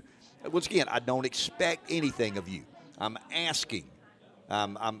do. Once again, I don't expect anything of you. I'm asking.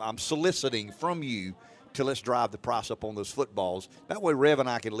 I'm soliciting from you to let's drive the price up on those footballs. That way Rev and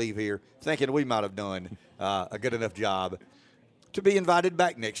I can leave here thinking we might have done a good enough job to be invited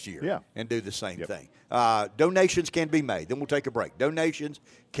back next year and do the same thing. Donations can be made. Then we'll take a break. Donations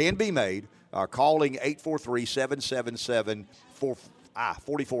can be made calling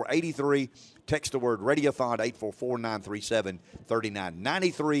 843-777-4483. Text the word Radiothon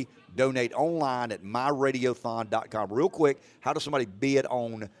 844-937-3993. Donate online at myradiothon.com. Real quick, how does somebody bid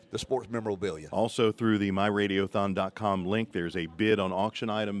on the sports memorabilia? Also through the myradiothon.com link, there's a bid on auction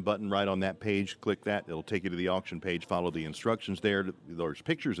item button right on that page. Click that. It'll take you to the auction page. Follow the instructions there. There's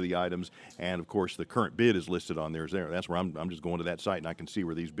pictures of the items, and, of course, the current bid is listed on there. That's where I'm just going to that site, and I can see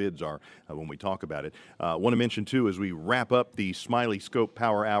where these bids are when we talk about it. I want to mention, too, as we wrap up the Smiley Scope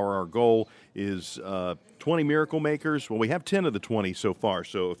Power Hour, our goal is 20 Miracle Makers. Well, we have 10 of the 20 so far,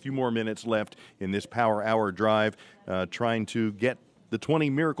 so a few more minutes left in this Power Hour drive, trying to get the 20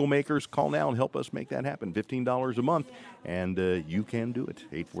 Miracle Makers. Call now and help us make that happen. $15 a month, and you can do it.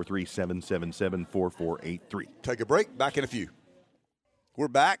 843-777-4483. Take a break. Back in a few. We're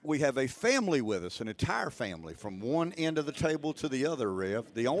back. We have a family with us, an entire family, from one end of the table to the other,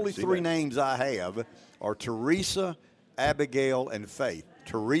 Rev. The only three names I have are Teresa, Abigail, and Faith.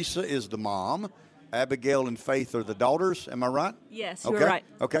 Teresa is the mom. Abigail and Faith are the daughters. Am I right? Yes, okay. You're right.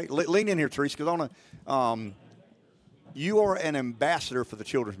 Okay. Lean in here, Teresa, because I want to You are an ambassador for the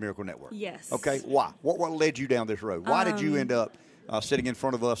Children's Miracle Network. Yes. Okay. Why? What led you down this road? Why did you end up sitting in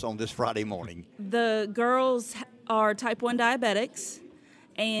front of us on this Friday morning? The girls are type 1 diabetics,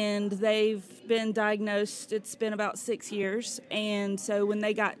 and they've been diagnosed. It's been about 6 years. And so when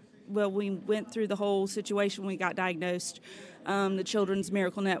we went through the whole situation, we got diagnosed, the Children's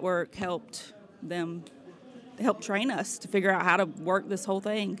Miracle Network helped train us to figure out how to work this whole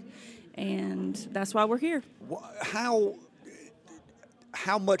thing. And that's why we're here. How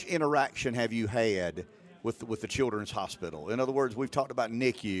much interaction have you had with the Children's Hospital? In other words, we've talked about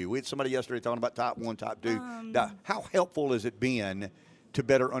NICU. We had somebody yesterday talking about type 1, type 2. How helpful has it been to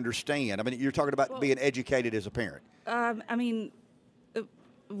better understand? I mean, you're talking about being educated as a parent.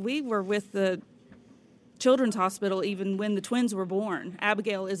 We were with the Children's Hospital even when the twins were born.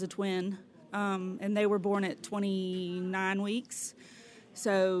 Abigail is a twin, and they were born at 29 weeks.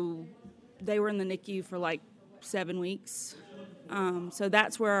 So they were in the NICU for like 7 weeks. So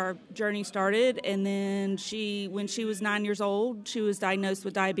that's where our journey started. And then when she was 9 years old, she was diagnosed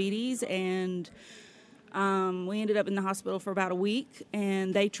with diabetes, and we ended up in the hospital for about a week,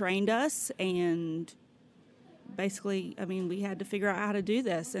 and they trained us, and basically, we had to figure out how to do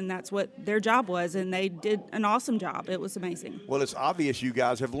this, and that's what their job was, and they did an awesome job. It was amazing. Well, it's obvious you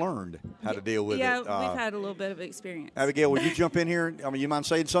guys have learned how to deal with it. Yeah, we've had a little bit of experience. Abigail, would you jump in here? You mind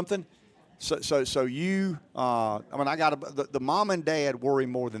saying something? So you, the mom and dad worry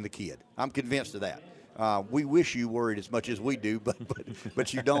more than the kid. I'm convinced of that. We wish you worried as much as we do,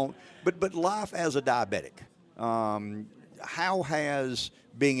 but you don't. But life as a diabetic, how has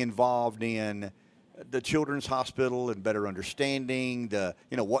being involved in the Children's Hospital and better understanding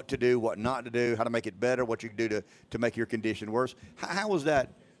what to do, what not to do, how to make it better, what you can do to make your condition worse, how has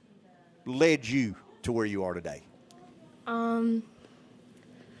that led you to where you are today?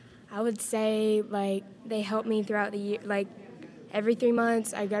 I would say, they help me throughout the year. Every 3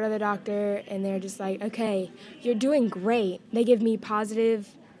 months, I go to the doctor, and they're just like, okay, you're doing great. They give me positive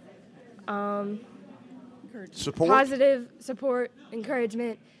support,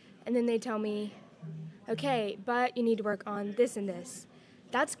 encouragement, and then they tell me, okay, but you need to work on this and this.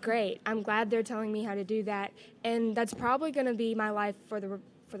 That's great. I'm glad they're telling me how to do that, and that's probably going to be my life for the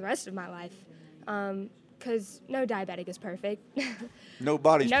rest of my life. Because no diabetic is perfect.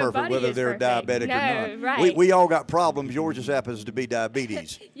 Nobody's perfect, whether they're diabetic or not. Right. We all got problems. Yours just happens to be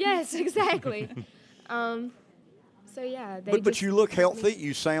diabetes. Yes, exactly. So yeah. But you look healthy.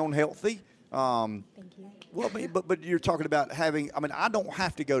 You sound healthy. Thank you. Well, but you're talking about having. I don't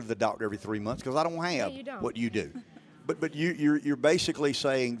have to go to the doctor every 3 months because I don't have what you do. But you're basically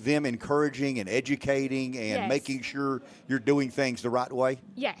saying them encouraging and educating and making sure you're doing things the right way?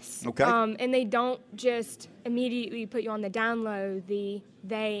 Yes. Okay. And they don't just immediately put you on the down low.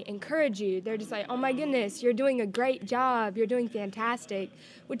 They encourage you. They're just like, oh my goodness, you're doing a great job. You're doing fantastic,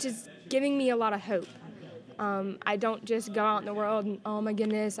 which is giving me a lot of hope. I don't just go out in the world and, oh my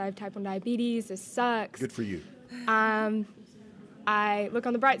goodness, I have type 1 diabetes. This sucks. Good for you. I look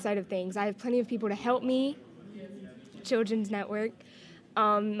on the bright side of things. I have plenty of people to help me. Children's Network,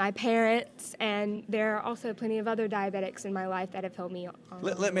 my parents, and there are also plenty of other diabetics in my life that have helped me.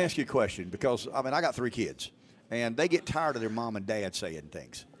 Let me ask you a question, because I got 3 kids, and they get tired of their mom and dad saying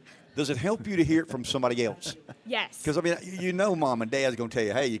things. Does it help you to hear it from somebody else? Yes. Because mom and dad's going to tell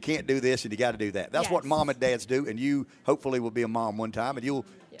you, hey, you can't do this and you got to do that. That's what mom and dads do, and you hopefully will be a mom one time, and you'll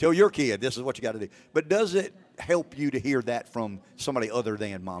tell your kid this is what you got to do. But does it help you to hear that from somebody other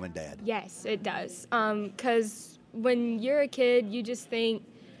than mom and dad? Yes, it does. Because when you're a kid, you just think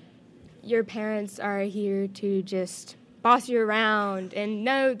your parents are here to just boss you around, and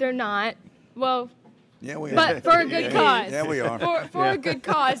no, they're not. Well, yeah, we are. But for a good cause. Yeah, we are. For a good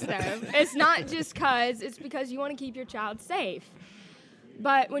cause, though. It's not just because, it's because you want to keep your child safe.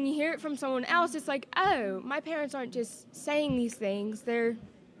 But when you hear it from someone else, it's like, oh, my parents aren't just saying these things, they're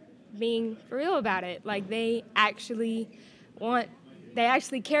being for real about it. They actually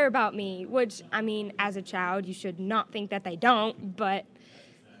care about me, which, as a child, you should not think that they don't, but,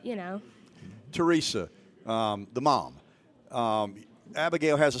 Teresa, the mom,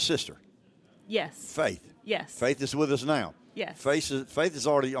 Abigail has a sister. Yes. Faith. Yes. Faith is with us now. Yes. Faith is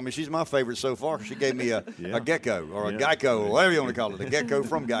already, she's my favorite so far. She gave me a gecko or a Geico, or whatever you want to call it, a gecko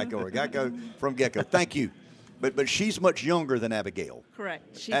from Geico or a Geico from Gecko. Thank you. But she's much younger than Abigail.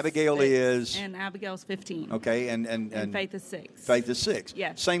 Correct. She's Abigail 6, is... And Abigail's 15. Okay, and Faith is 6. Faith is 6.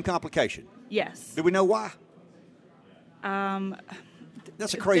 Yes. Same complication. Yes. Do we know why?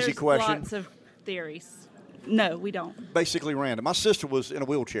 That's a crazy question. Lots of theories. No, we don't. Basically random. My sister was in a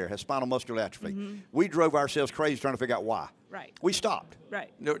wheelchair, has spinal muscular atrophy. We drove ourselves crazy trying to figure out why. Right. We stopped.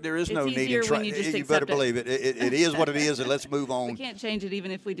 Right. No, there is It's no need easier in trying. when you just better accept it. believe it. It is what it is, and let's move on. We can't change it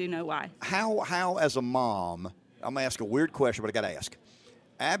even if we do know why. How as a mom, I'm going to ask a weird question, but I got to ask.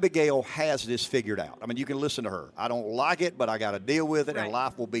 Abigail has this figured out. I mean, you can listen to her. I don't like it, but I got to deal with it, and Right.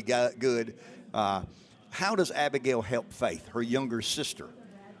 life will be good. How does Abigail help Faith, her younger sister,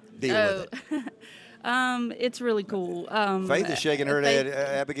 deal with it? It's really cool. Faith is shaking her Faith- head.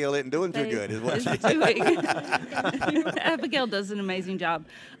 Abigail isn't doing too Faith good, is what is she doing. Abigail does an amazing job.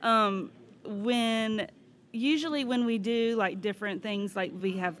 Usually when we do like different things, like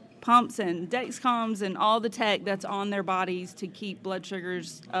we have pumps and Dexcoms and all the tech that's on their bodies to keep blood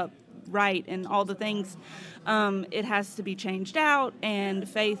sugars up right and all the things, it has to be changed out. And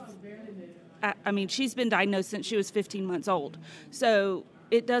Faith, I mean, she's been diagnosed since she was 15 months old. So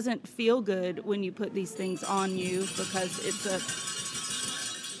it doesn't feel good when you put these things on you because it's a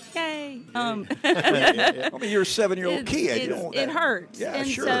yay. I mean, you're a 7-year-old kid. You don't want It that. hurts. Yeah, and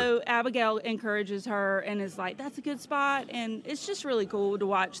sure. so Abigail encourages her and is like, that's a good spot. And it's just really cool to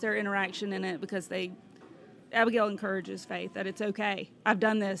watch their interaction in it because Abigail encourages Faith that it's okay. I've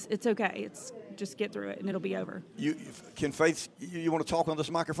done this. It's okay. It's just get through it and it'll be over. Can Faith, you want to talk on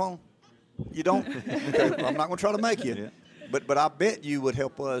this microphone? You don't? Okay, well, I'm not going to try to make you. Yeah. But I bet you would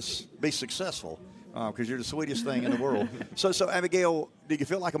help us be successful because you're the sweetest thing in the world. So Abigail, do you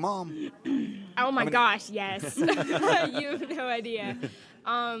feel like a mom? Oh my gosh, yes. You have no idea.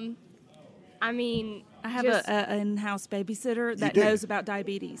 I mean, I have just- an in-house babysitter that do? knows about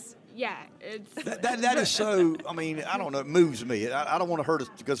diabetes. yeah, it's That is so, I mean, I don't know, it moves me. I don't want to hurt us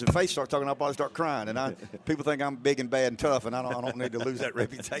because if Faith starts talking, I'll probably start crying. And people think I'm big and bad and tough, and I don't need to lose that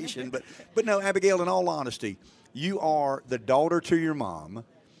reputation. But no, Abigail, in all honesty, you are the daughter to your mom,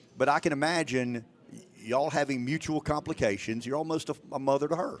 but I can imagine y'all having mutual complications. You're almost a mother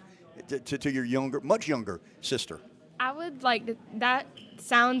to her, to your much younger sister. I would like that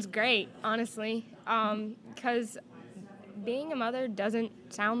sounds great, honestly, because being a mother doesn't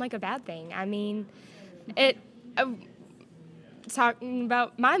sound like a bad thing. I mean, talking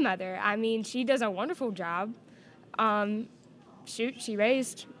about my mother, I mean, she does a wonderful job. She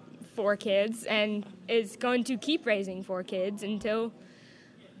raised 4 kids and is going to keep raising 4 kids until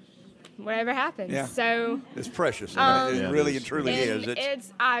whatever happens. Yeah. So It's precious. Yeah, it it really is. and truly and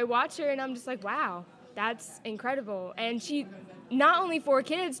is. I watch her and I'm just like, wow, that's incredible. And she, not only 4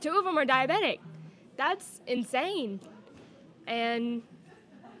 kids, 2 of them are diabetic. That's insane. And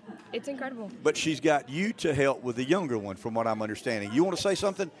it's incredible. But she's got you to help with the younger one, from what I'm understanding. You want to say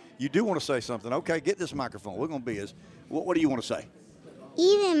something? You do want to say something. Okay, get this microphone. We're going to be as. What do you want to say?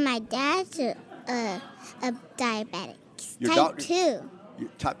 Even my dad's a diabetic. Your Type doctor- 2. You're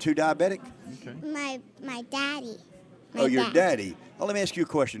type 2 diabetic? My daddy. Oh, your daddy. Well, let me ask you a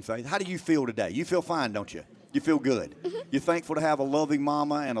question, Faith. How do you feel today? You feel fine, don't you? You feel good. You're thankful to have a loving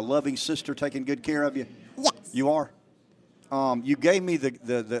mama and a loving sister taking good care of you? Yes. You are? You gave me the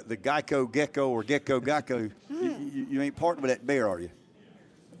Geico Gecko or Gecko Geico. You ain't partnered with that bear, are you?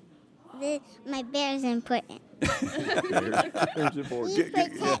 My bear's important. There's important. He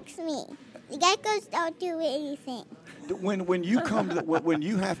protects me. The geckos don't do anything. When you come to when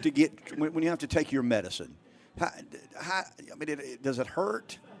you have to take your medicine, does it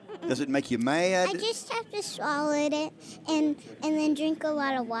hurt? Does it make you mad? I just have to swallow it and then drink a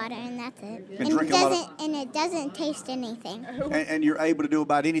lot of water, and that's it. And drink a lot of- and it doesn't taste anything. And you're able to do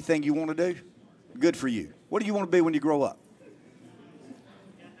about anything you want to do? Good for you. What do you want to be when you grow up?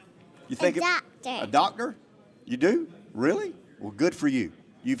 You think doctor. A doctor? You do? Really? Well, good for you.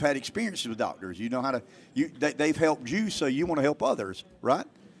 You've had experiences with doctors. You know how to. They've helped you, so you want to help others, right?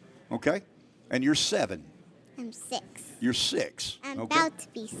 Okay. And you're 7. I'm 6. You're 6. I'm okay? about to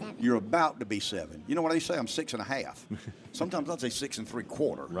be 7. You're about to be 7. You know what they say? I'm 6.5. Sometimes I'd say 6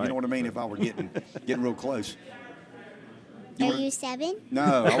 3/4. Right. You know what I mean? If I were getting real close. Are you 7?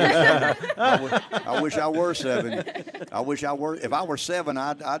 No, I wish I were 7. I wish I were. If I were 7,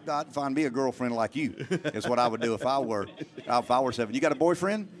 I'd find me a girlfriend like you. Is what I would do if I were 7. You got a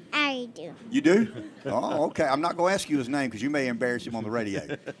boyfriend? I already do. You do? Oh, okay. I'm not going to ask you his name because you may embarrass him on the radio.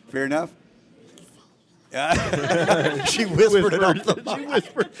 Fair enough. She whispered it off the mic. She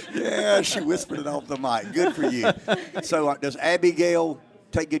whispered. Yeah, she whispered it off the mic. Good for you. So does Abigail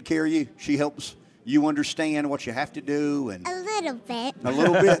take good care of you? She helps you understand what you have to do, and A little bit. a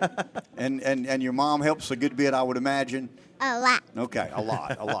little bit, and your mom helps a good bit, I would imagine. A lot. Okay, a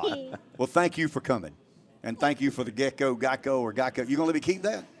lot. Well, thank you for coming, and thank you for the Geico or Geico. You gonna let me keep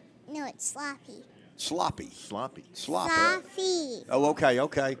that? No, it's sloppy. Sloppy. Sloppy. Sloppy. Sloppy. Oh,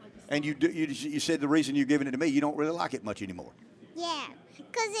 okay. And you said the reason you're giving it to me, you don't really like it much anymore. Yeah,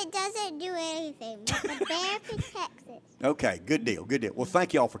 because it doesn't do anything. But the bear protects it. Okay, good deal, good deal. Well,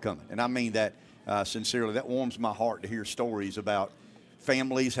 thank y'all for coming, and I mean that sincerely. That warms my heart to hear stories about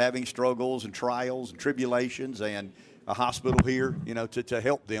families having struggles and trials and tribulations, and a hospital here, to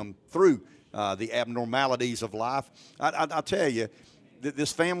help them through the abnormalities of life. I'll tell you,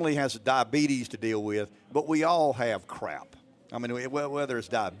 this family has diabetes to deal with, but we all have crap. I mean, whether it's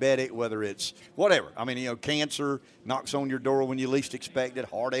diabetic, whether it's whatever. I mean, cancer knocks on your door when you least expect it,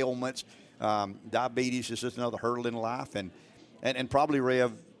 heart ailments, diabetes is just another hurdle in life. And probably,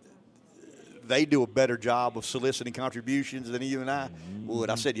 Rev, they do a better job of soliciting contributions than you and I would.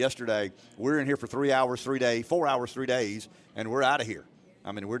 I said yesterday, we're in here for 4 hours, 3 days, and we're out of here.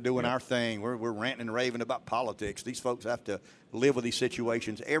 I mean, we're doing our thing. We're ranting and raving about politics. These folks have to live with these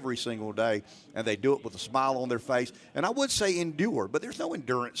situations every single day, and they do it with a smile on their face. And I would say endure, but there's no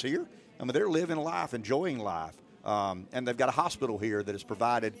endurance here. I mean, they're living life, enjoying life, and they've got a hospital here that has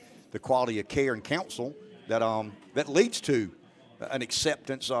provided the quality of care and counsel that leads to an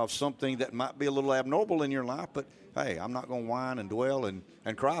acceptance of something that might be a little abnormal in your life, but hey, I'm not going to whine and dwell and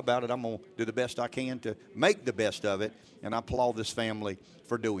cry about it. I'm going to do the best I can to make the best of it, and I applaud this family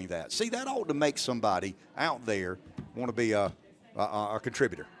for doing that. See, that ought to make somebody out there want to be a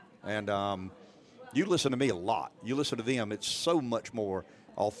contributor. And you listen to me a lot. You listen to them. It's so much more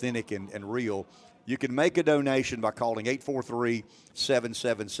authentic and real. You can make a donation by calling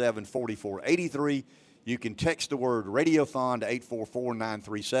 843-777-4483. You can text the word Radiothon to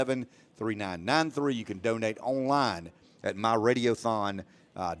 844-937-3993. You can donate online at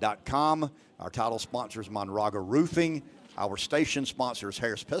myradiothon.com. Our title sponsor is Monraga Roofing. Our station sponsor is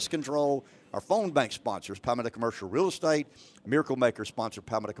Harris Pest Control. Our phone bank sponsor is Palmetto Commercial Real Estate. Miracle Maker sponsor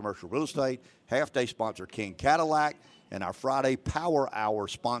Palmetto Commercial Real Estate. Half Day sponsor King Cadillac. And our Friday Power Hour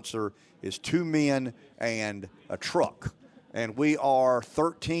sponsor is 2 men and a truck. And we are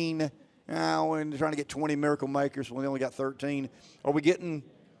 13. Now we're trying to get 20 Miracle Makers. We only got 13. Are we getting?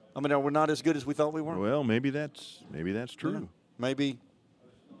 I mean, are we not as good as we thought we were? Well, maybe that's true. Yeah.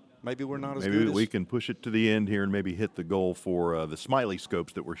 Maybe we're not as good. Maybe we can push it to the end here and maybe hit the goal for the smiley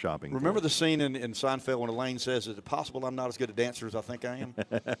scopes that we're shopping. Remember the scene in Seinfeld when Elaine says, "Is it possible I'm not as good a dancer as I think I am?"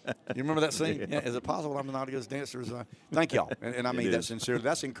 You remember that scene? Yeah. Is it possible I'm not as good a dancer as I? Thank y'all, and I mean that sincerely.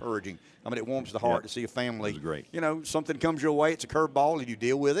 That's encouraging. I mean, it warms the heart to see a family. That's great. Something comes your way. It's a curveball, and you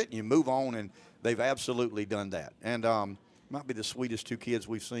deal with it, and you move on, and they've absolutely done that. And might be the sweetest two kids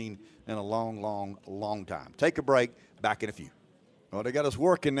we've seen in a long, long, long time. Take a break. Back in a few. Well, they got us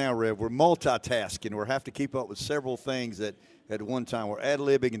working now, Rev. We're multitasking. We have to keep up with several things at one time. We're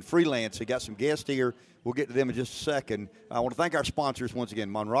ad-libbing and freelancing. We got some guests here. We'll get to them in just a second. I want to thank our sponsors once again.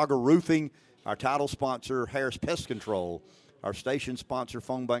 Monraga Roofing, our title sponsor, Harris Pest Control, our station sponsor,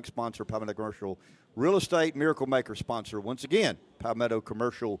 phone bank sponsor, Palmetto Commercial Real Estate, Miracle Maker sponsor, once again, Palmetto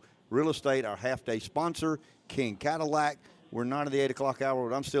Commercial Real Estate, our half-day sponsor, King Cadillac. We're not in the 8 o'clock hour,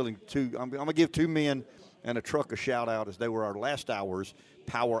 but I'm still in two. I'm going to give 2 men and a truck a shout-out as they were our last hour's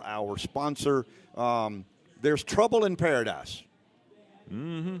Power Hour sponsor. There's trouble in paradise.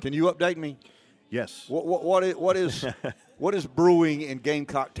 Mm-hmm. Can you update me? Yes. What is brewing in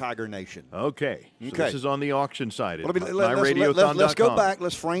Gamecock Tiger Nation? Okay. So this is on the auction site. Let's go back.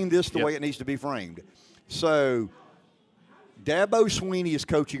 Let's frame this the way it needs to be framed. So Dabo Swinney is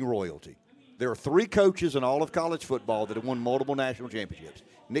coaching royalty. There are 3 coaches in all of college football that have won multiple national championships.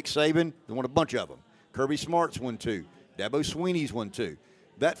 Nick Saban, they won a bunch of them. Kirby Smart's won 2. Dabo Swinney's won 2.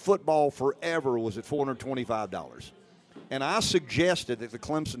 That football forever was at $425. And I suggested that the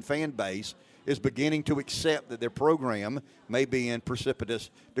Clemson fan base is beginning to accept that their program may be in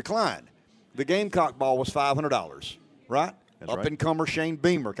precipitous decline. The Gamecock ball was $500, right? Up-and-comer Shane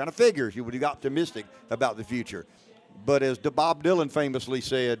Beamer. Kind of figures you would be optimistic about the future. But as Bob Dylan famously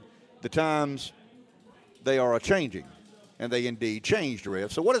said, the times, they are a-changing. And they indeed changed,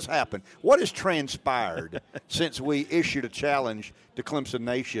 Rev. So what has happened? What has transpired since we issued a challenge to Clemson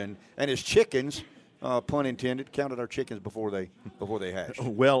Nation and his chickens, pun intended, counted our chickens before they hatched?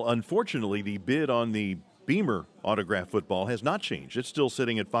 Well, unfortunately, the bid on the Beamer autograph football has not changed. It's still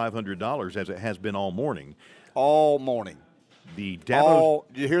sitting at $500 as it has been all morning. All morning. Did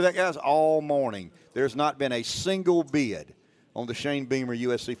you hear that, guys? All morning. There's not been a single bid on the Shane Beamer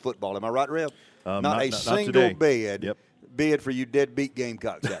USC football. Am I right, Rev? Not a single bid. Yep. Bid for you deadbeat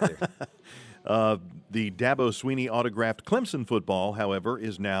Gamecocks out there. The Dabo Swinney autographed Clemson football, however,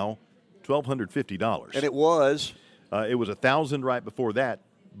 is now $1,250. And it was? It was $1,000 right before that,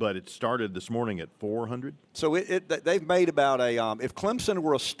 but it started this morning at $400. So they've made about if Clemson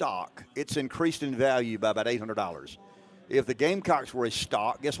were a stock, it's increased in value by about $800. if the Gamecocks were a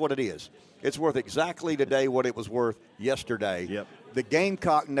stock, guess what it is? It's worth exactly today what it was worth yesterday. Yep. The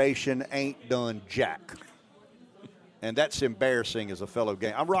Gamecock Nation ain't done jack. And that's embarrassing as a fellow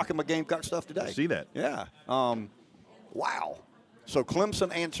game. I'm rocking my Gamecock stuff today. I see that. Yeah. Wow. So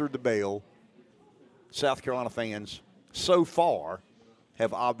Clemson answered the bell. South Carolina fans so far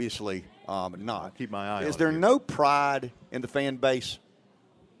have obviously not. Keep my eye Is on there you. no pride in the fan base?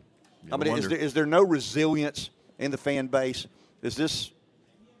 I Is there no resilience in the fan base? Is this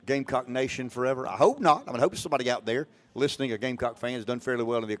Gamecock Nation forever? I hope not. I hope somebody out there listening, a Gamecock fan, has done fairly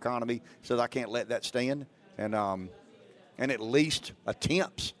well in the economy, says I can't let that stand, and at least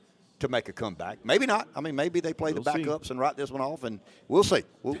attempts to make a comeback. Maybe not. Maybe they play the backups and write this one off, and we'll see.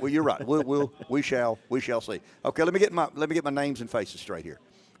 Well, you're right. We shall see. Okay, let me get my names and faces straight here.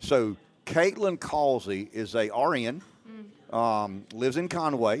 So Caitlin Causey is a RN, lives in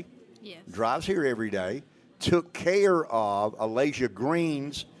Conway, Yes. drives here every day, took care of Alasia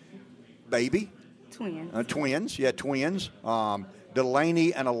Green's baby. Twins. Twins.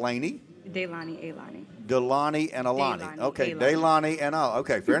 Delaney and Elani. Delani and Alani. Daylani, Okay, Daylani. Daylani and Al.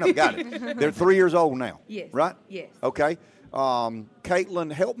 Okay, fair enough. Got it. They're 3 years old now. Yes. Right? Yes. Okay.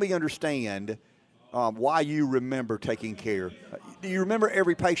 Caitlin, help me understand why you remember taking care. Do you remember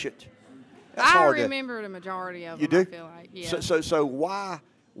every patient? That's I hard to- remember the majority of You them, do? I feel like. Yeah. So why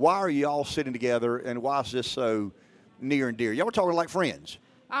are you all sitting together, and why is this so near and dear? Y'all were talking like friends.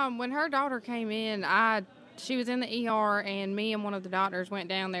 When her daughter came in, she was in the ER, and me and one of the doctors went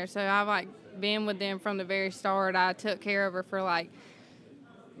down there. So I've been with them from the very start. I took care of her for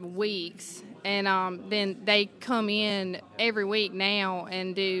weeks, and then they come in every week now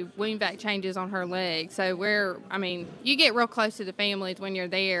and do wound vac changes on her leg. So you get real close to the families when you're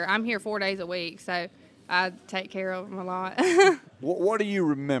there. I'm here 4 days a week, so I take care of them a lot. What do you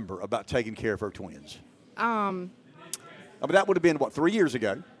remember about taking care of her twins? That would have been 3 years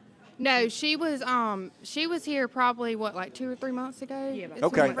ago. No, she was here probably 2 or 3 months ago. Yeah, Is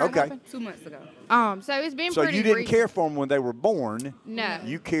Okay, when that okay. happened. 2 months ago. So it's been So pretty you didn't recent. care for them when they were born. No.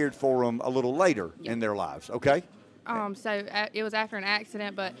 You cared for them a little later in their lives. Okay. It was after an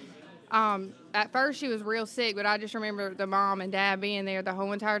accident, but at first she was real sick, but I just remember the mom and dad being there the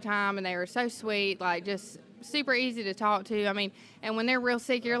whole entire time, and they were so sweet, just super easy to talk to. And when they're real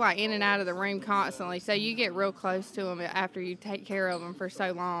sick, you're in and out of the room constantly, so you get real close to them after you take care of them for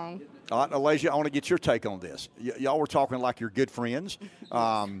so long. All right, Alasia, I want to get your take on this. Y'all were talking like you're good friends.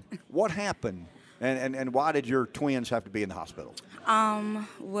 What happened, and why did your twins have to be in the hospital?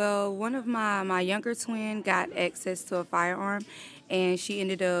 Well, one of my younger twin got access to a firearm, and she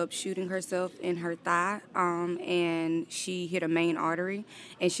ended up shooting herself in her thigh, and she hit a main artery,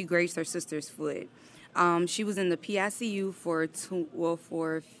 and she grazed her sister's foot. She was in the PICU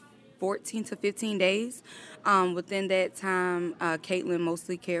for 14 to 15 days. Within that time, Caitlin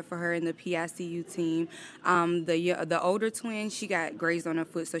mostly cared for her in the PICU team. The older twin, she got grazed on her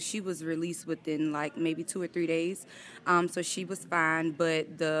foot, so she was released within maybe 2 or 3 days. So she was fine.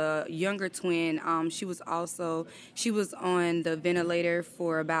 But the younger twin, she was on the ventilator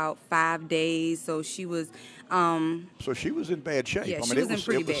for about 5 days. So she was. So she was in bad shape. Yeah, she was in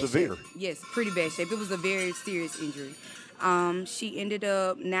pretty bad severe. shape. Yes, pretty bad shape. It was a very serious injury. She ended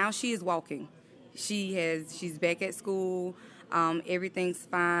up, now she is walking. She's back at school. Everything's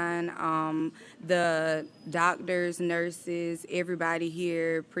fine. The doctors, nurses, everybody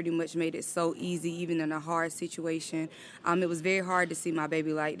here pretty much made it so easy, even in a hard situation. It was very hard to see my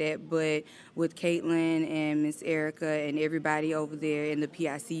baby like that, but with Caitlin and Miss Erica and everybody over there in the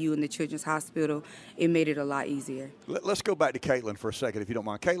PICU and the Children's Hospital, it made it a lot easier. Let's go back to Caitlin for a second, if you don't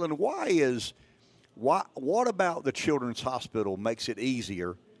mind. Caitlin, what about the Children's Hospital makes it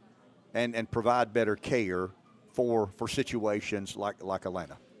easier and provide better care for situations like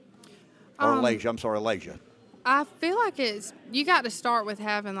Atlanta? Or Alasia. I'm sorry, Alasia. I feel like you got to start with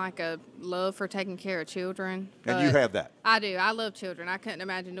having a love for taking care of children. And you have that. I do. I love children. I couldn't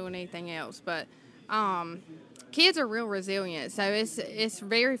imagine doing anything else. But kids are real resilient, so it's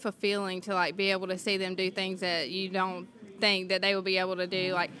very fulfilling to be able to see them do things that you don't think that they will be able to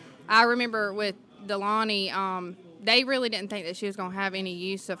do. I remember with Delani, they really didn't think that she was going to have any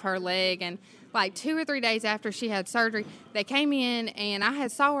use of her leg, and 2 or 3 days after she had surgery, they came in and I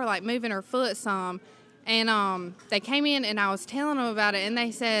had saw her moving her foot some, and they came in and I was telling them about it, and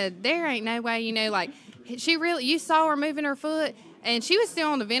they said there ain't no way, you saw her moving her foot, and she was still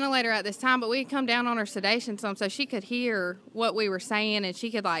on the ventilator at this time, but we had come down on her sedation some so she could hear what we were saying, and she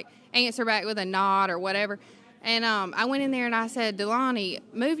could answer back with a nod or whatever. And I went in there and I said, Delani,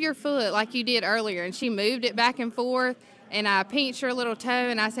 move your foot like you did earlier. And she moved it back and forth. and I pinched her little toe,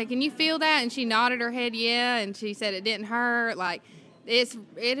 and I said, "Can you feel that?" And she nodded her head, yeah, and she said it didn't hurt. Like, it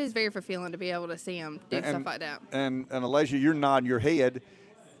is very fulfilling to be able to see them do stuff like that. And Elijah, you're nodding your head.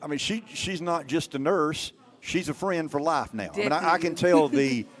 I mean, she's not just a nurse; she's a friend for life now. Definitely. I mean, I can tell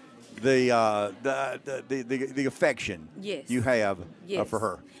the affection you have for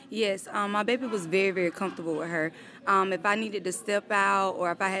her. Yes, my baby was very, very comfortable with her. If I needed to step out or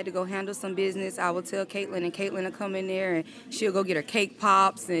if I had to go handle some business, I would tell Caitlin, and Caitlin would come in there, and she'll go get her cake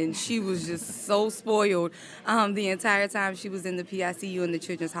pops, and she was just so spoiled the entire time she was in the PICU in the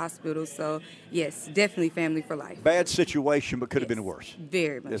Children's Hospital. So, yes, definitely family for life. Bad situation, but could have been worse.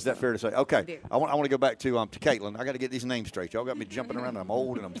 Very much. Is that fair to say? Okay, I want to go back to Caitlin. I got to get these names straight. Y'all got me jumping around, and I'm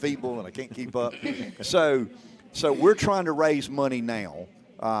old, and I'm feeble, and I can't keep up. So we're trying to raise money now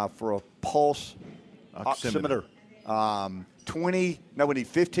for a pulse oximeter. We need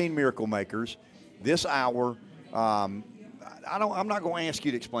 15 miracle makers this hour. I'm not going to ask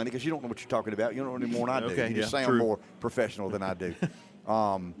you to explain it because you don't know what you're talking about. You don't know any more than I do. Okay, you just sound true. more professional than I do.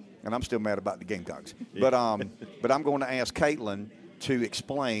 And I'm still mad about the Gamecocks. But I'm going to ask Caitlin to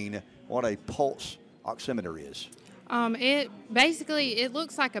explain what a pulse oximeter is. It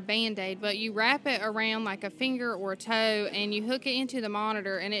looks like a Band-Aid, but you wrap it around like a finger or a toe, and you hook it into the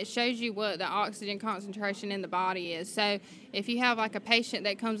monitor, and it shows you what the oxygen concentration in the body is. So if you have like a patient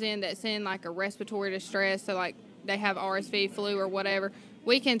that comes in that's in like a respiratory distress, so like they have RSV, flu, or whatever,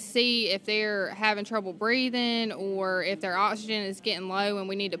 we can see if they're having trouble breathing or if their oxygen is getting low and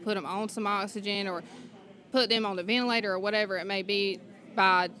we need to put them on some oxygen or put them on the ventilator or whatever it may be,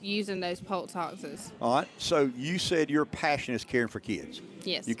 by using those pulse oxes. All right. So you said your passion is caring for kids.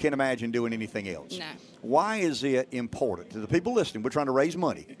 Yes. You can't imagine doing anything else. No. Why is it important to the people listening? We're trying to raise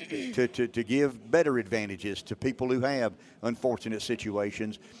money to give better advantages to people who have unfortunate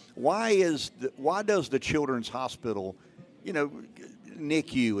situations. Why does the Children's Hospital,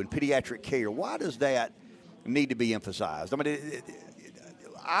 NICU and pediatric care, why does that need to be emphasized? I mean,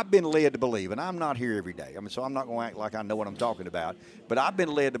 I've been led to believe, and I'm not here every day, so I'm not going to act like I know what I'm talking about, but I've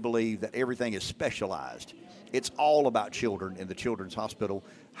been led to believe that everything is specialized. It's all about children in the Children's Hospital.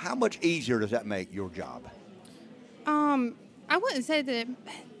 How much easier does that make your job? I wouldn't say that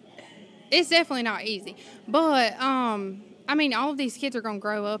it's definitely not easy, but all of these kids are going to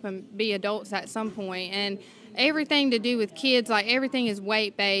grow up and be adults at some point, and everything to do with kids, like everything is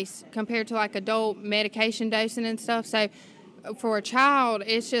weight-based compared to like adult medication dosing and stuff, so for a child,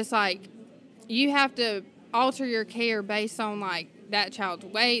 it's just like you have to alter your care based on like that child's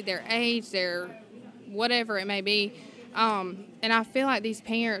weight, their age, their whatever it may be. And I feel like these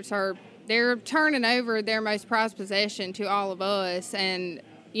parents they're turning over their most prized possession to all of us. And,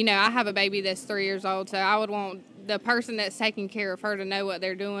 I have a baby that's 3 years old, so I would want the person that's taking care of her to know what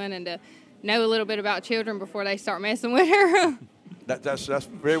they're doing and to know a little bit about children before they start messing with her. That's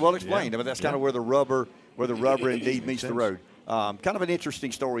very well explained. Yeah. That's kind of where the rubber indeed meets the road. Kind of an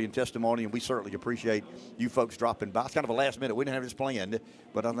interesting story and testimony, and we certainly appreciate you folks dropping by. It's kind of a last minute. We didn't have this planned,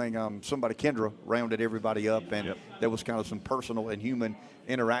 but I think Kendra rounded everybody up, and there was kind of some personal and human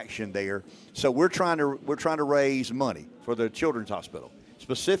interaction there. So we're trying to raise money for the Children's Hospital,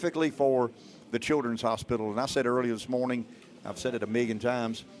 specifically for the Children's Hospital. And I said earlier this morning, I've said it a million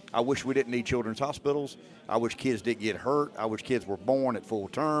times, I wish we didn't need children's hospitals. I wish kids didn't get hurt. I wish kids were born at full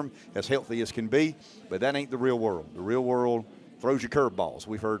term, as healthy as can be. But that ain't the real world. The real world throws you curveballs.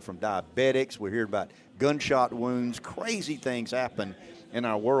 We've heard from diabetics. We heard about gunshot wounds. Crazy things happen in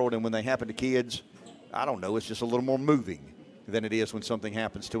our world. And when they happen to kids, I don't know, it's just a little more moving than it is when something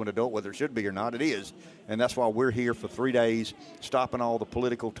happens to an adult, whether it should be or not. It is. And that's why we're here for 3 days, stopping all the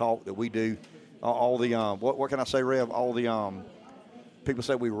political talk that we do. All the, what can I say, Rev? All the, people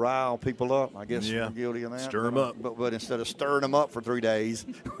say we rile people up. I guess we're guilty of that. Stir them up. But instead of stirring them up for 3 days,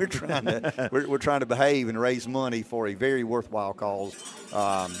 we're trying to behave and raise money for a very worthwhile cause.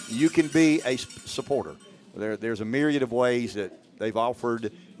 You can be a supporter. There's a myriad of ways that they've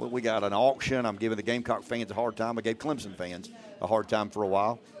offered. We got an auction. I'm giving the Gamecock fans a hard time. I gave Clemson fans a hard time for a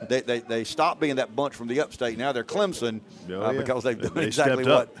while. They stopped being that bunch from the upstate. Now they're Clemson because they've done exactly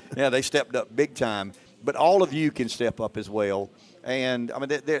what. Yeah, they stepped up big time. But all of you can step up as well. And,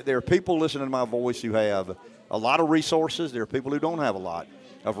 there are people listening to my voice who have a lot of resources. There are people who don't have a lot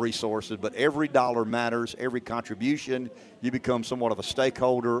of resources. But every dollar matters. Every contribution, you become somewhat of a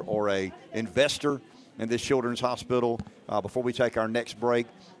stakeholder or a investor in this Children's Hospital. Before we take our next break,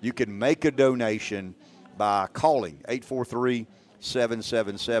 you can make a donation by calling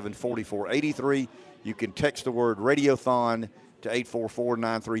 843-777-4483. You can text the word Radiothon to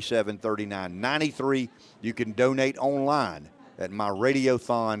 844-937-3993. You can donate online at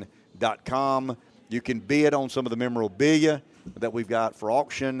myradiothon.com. You can bid on some of the memorabilia that we've got for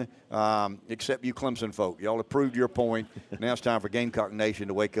auction, except you Clemson folk. Y'all have proved your point. Now it's time for Gamecock Nation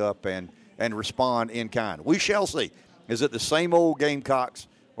to wake up and respond in kind. We shall see. Is it the same old Gamecocks,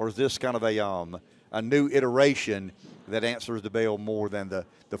 or is this kind of a new iteration that answers the bell more than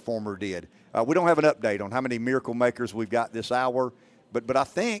the former did? We don't have an update on how many Miracle Makers we've got this hour, but I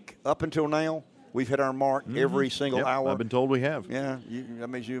think up until now, we've hit our mark every single hour. I've been told we have. Yeah, that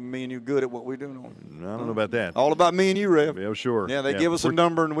means me and you good at what we do. I don't know about that. All about me and you, Rev. Yeah, sure. Yeah, they give us a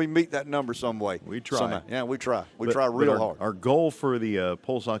number and we meet that number some way. We try. Somehow. Yeah, we try. We try real hard. Our goal for the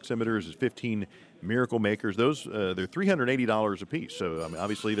pulse oximeters is 15 Miracle Makers. Those they're $380 a piece. So I mean,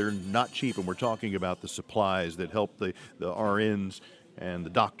 obviously they're not cheap, and we're talking about the supplies that help the RNs and the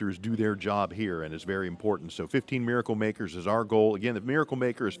doctors do their job here, and it's very important. So 15 Miracle Makers is our goal. Again, the Miracle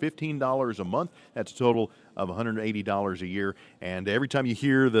Maker is $15 a month. That's a total of $180 a year. And every time you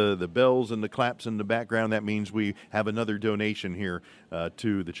hear the bells and the claps in the background, that means we have another donation here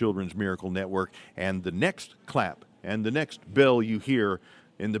to the Children's Miracle Network. And the next clap and the next bell you hear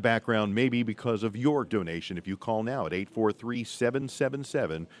in the background may be because of your donation if you call now at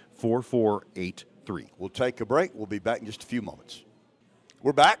 843-777-4483. We'll take a break. We'll be back in just a few moments.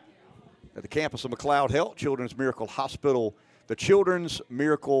 We're back at the campus of McLeod Health, Children's Miracle Hospital, the Children's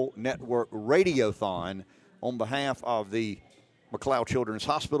Miracle Network Radiothon on behalf of the McLeod Children's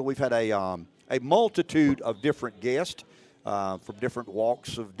Hospital. We've had a multitude of different guests from different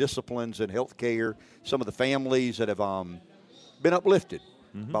walks of disciplines in healthcare, some of the families that have been uplifted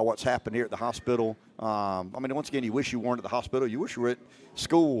by what's happened here at the hospital. I mean, once again, you wish you weren't at the hospital. You wish you were at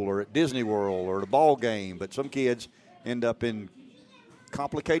school or at Disney World or at a ball game, but some kids end up in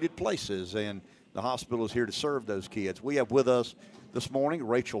complicated places, and the hospital is here to serve those kids. We have with us this morning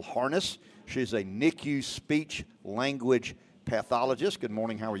Rachel Harness. She's a NICU speech language pathologist. Good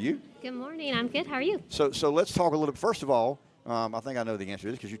morning. How are you? Good morning. I'm good. How are you? So let's talk a little bit. First of all, I think I know the answer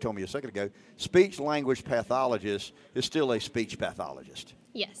to this because you told me a second ago. Speech language pathologist is still a speech pathologist.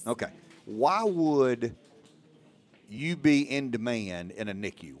 Yes. Okay. Why would you be in demand in a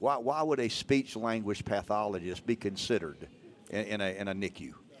NICU? Why would a speech language pathologist be considered in a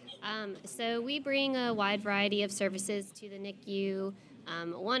NICU? So we bring a wide variety of services to the NICU.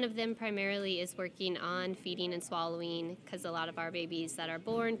 One of them primarily is working on feeding and swallowing, because a lot of our babies that are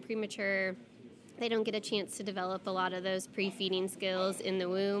born premature, they don't get a chance to develop a lot of those pre-feeding skills in the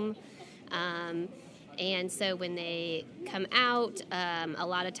womb. And so when they come out, a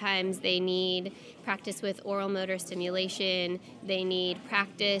lot of times they need practice with oral motor stimulation. They need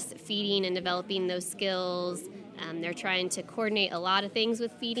practice feeding and developing those skills. They're trying to coordinate a lot of things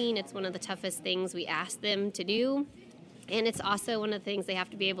with feeding. It's one of the toughest things we ask them to do. And it's also one of the things they have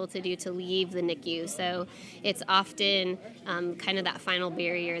to be able to do to leave the NICU. So it's often kind of that final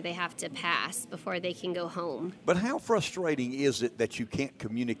barrier they have to pass before they can go home. But how frustrating is it that you can't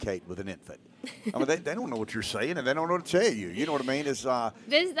communicate with an infant? I mean, they don't know what you're saying, and they don't know what to tell you. You know what I mean? It's,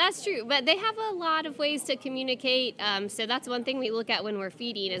 that's true, but they have a lot of ways to communicate. So that's one thing we look at when we're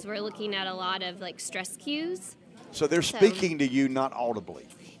feeding, is we're looking at a lot of like stress cues. So they're speaking to you, not audibly.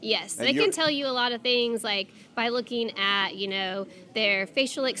 Yes, they can tell you a lot of things, like by looking at, their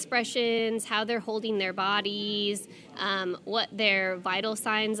facial expressions, how they're holding their bodies, what their vital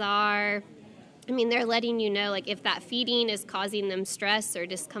signs are. I mean, they're letting you know, like, if that feeding is causing them stress or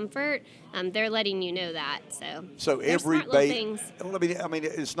discomfort, they're letting you know that. So every baby, I mean,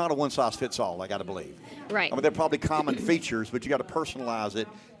 it's not a one-size-fits-all, I got to believe. Right. I mean, they're probably common features, but you got to personalize it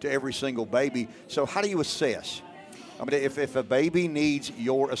to every single baby. So how do you assess? I mean, if a baby needs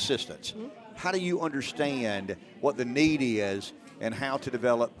your assistance, how do you understand what the need is and how to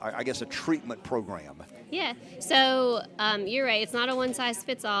develop, I guess, a treatment program? Yeah, so you're right. It's not a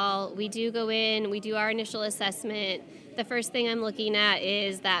one-size-fits-all. We do go in, we do our initial assessment. The first thing I'm looking at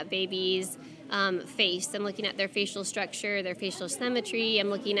is that baby's face. I'm looking at their facial structure, their facial symmetry. I'm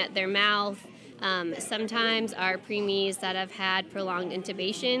looking at their mouth. Sometimes our preemies that have had prolonged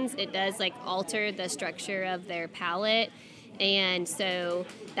intubations, it does alter the structure of their palate, and so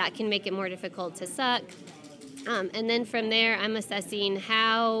that can make it more difficult to suck. And then from there, I'm assessing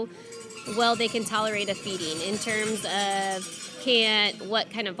how well they can tolerate a feeding in terms of what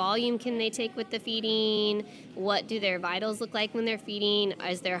kind of volume can they take with the feeding, what do their vitals look like when they're feeding,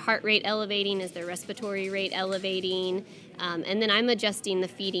 is their heart rate elevating, is their respiratory rate elevating, and then I'm adjusting the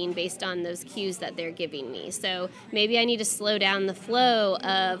feeding based on those cues that they're giving me. So maybe I need to slow down the flow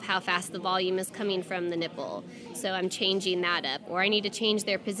of how fast the volume is coming from the nipple, so I'm changing that up, or I need to change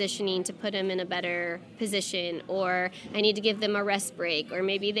their positioning to put them in a better position, or I need to give them a rest break, or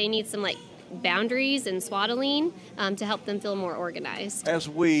maybe they need some boundaries and swaddling to help them feel more organized. As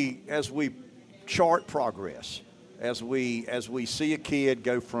we chart progress as we see a kid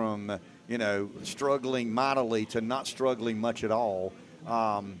go from struggling mightily to not struggling much at all.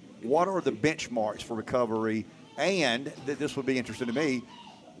 What are the benchmarks for recovery? And this would be interesting to me.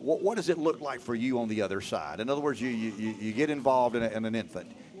 What does it look like for you on the other side? In other words, you get involved in an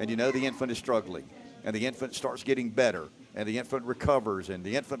infant, and you know the infant is struggling, and the infant starts getting better, and the infant recovers, and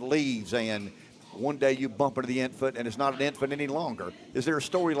the infant leaves, and one day you bump into the infant, and it's not an infant any longer. Is there a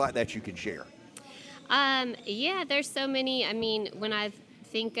story like that you can share? Yeah, there's so many. I mean, when I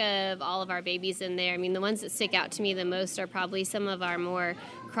think of all of our babies in there, I mean, the ones that stick out to me the most are probably some of our more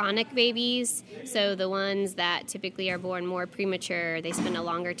chronic babies. So the ones that typically are born more premature, they spend a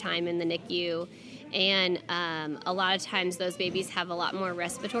longer time in the NICU. And a lot of times those babies have a lot more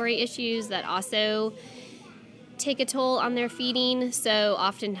respiratory issues that also take a toll on their feeding. So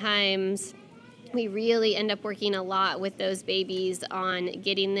oftentimes we really end up working a lot with those babies on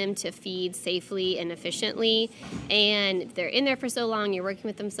getting them to feed safely and efficiently. And they're in there for so long, you're working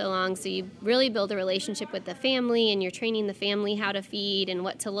with them so long, so you really build a relationship with the family, and you're training the family how to feed and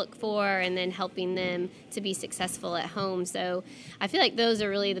what to look for, and then helping them to be successful at home. So I feel like those are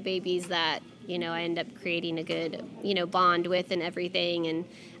really the babies that, I end up creating a good, bond with and everything, and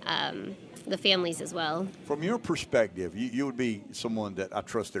the families as well. From your perspective, you would be someone that I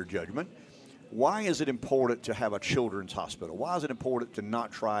trust their judgment. Why is it important to have a children's hospital? Why is it important to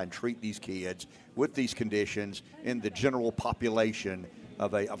not try and treat these kids with these conditions in the general population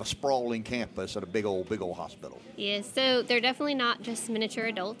of a sprawling campus at a big old hospital? Yeah, so they're definitely not just miniature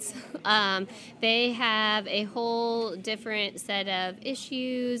adults. They have a whole different set of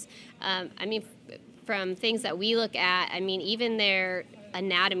issues. From things that we look at, even their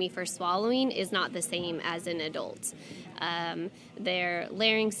anatomy for swallowing is not the same as an adult. Their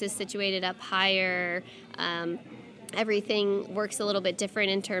larynx is situated up higher. Everything works a little bit different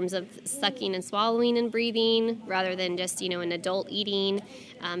in terms of sucking and swallowing and breathing rather than just, an adult eating.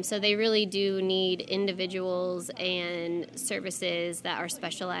 So they really do need individuals and services that are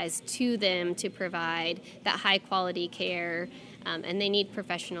specialized to them to provide that high quality care. And they need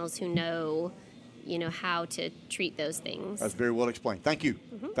professionals who know how to treat those things. That's very well explained. Thank you.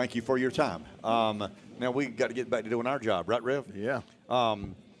 Mm-hmm. Thank you for your time. Now we got to get back to doing our job, right, Rev? Yeah.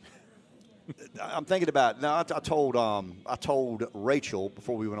 I'm thinking about now. I told Rachel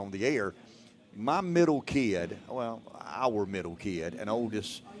before we went on the air, our middle kid, and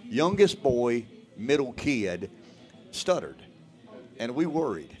youngest boy, middle kid, stuttered, and we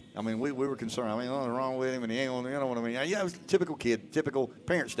worried. We were concerned. What's wrong with him? And he ain't on. What I mean? Yeah, it was typical kid, typical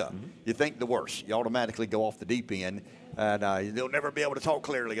parent stuff. Mm-hmm. You think the worst. You automatically go off the deep end, and they'll never be able to talk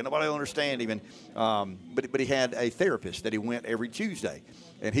clearly, and nobody will understand him. But he had a therapist that he went every Tuesday,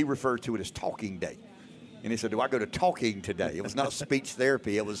 and he referred to it as talking day. And he said, "Do I go to talking today?" It was not speech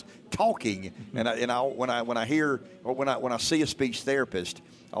therapy; it was talking. And when I see a speech therapist,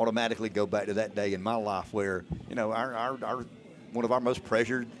 I automatically go back to that day in my life where our one of our most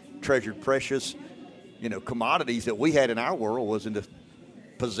treasured, precious, commodities that we had in our world was in the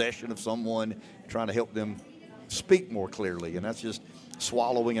possession of someone trying to help them speak more clearly, and that's just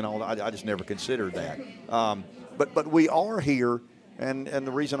swallowing and all that. I just never considered that. But we are here, and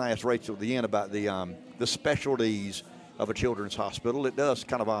the reason I asked Rachel at the end about the specialties of a children's hospital, it does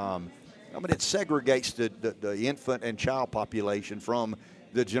kind of it segregates the infant and child population from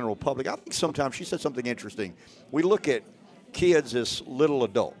the general public. I think sometimes she said something interesting. We look at kids as little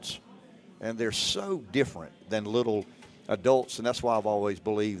adults, and they're so different than little adults, and that's why I've always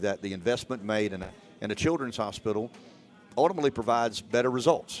believed that the investment made in a children's hospital ultimately provides better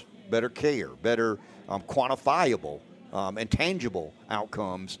results, better care, better quantifiable and tangible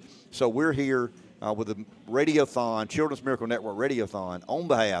outcomes. So we're here with the Radiothon, Children's Miracle Network Radiothon, on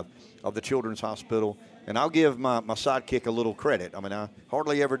behalf of the Children's Hospital. And I'll give my sidekick a little credit. I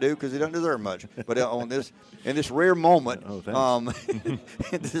hardly ever do because he doesn't deserve much. But in this rare moment,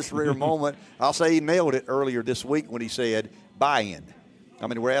 in this rare moment, I'll say he nailed it earlier this week when he said buy-in.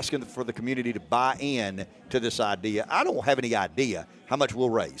 We're asking for the community to buy in to this idea. I don't have any idea how much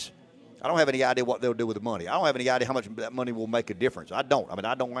we'll raise. I don't have any idea what they'll do with the money. I don't have any idea how much that money will make a difference. I don't.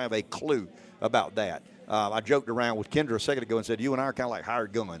 I don't have a clue about that. I joked around with Kendra a second ago and said, you and I are kind of like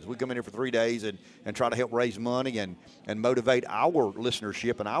hired guns. We come in here for 3 days and try to help raise money and motivate our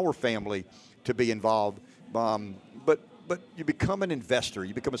listenership and our family to be involved. But you become an investor.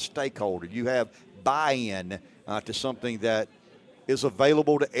 You become a stakeholder. You have buy-in to something that is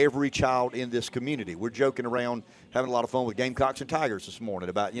available to every child in this community. We're joking around, having a lot of fun with Gamecocks and Tigers this morning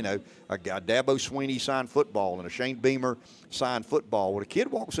about, a Dabo Sweeney signed football and a Shane Beamer signed football. When a kid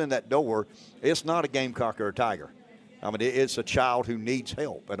walks in that door, it's not a Gamecock or a Tiger. I mean, it's a child who needs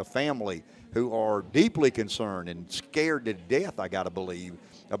help and a family who are deeply concerned and scared to death, I got to believe,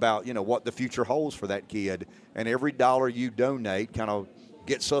 about, what the future holds for that kid. And every dollar you donate kind of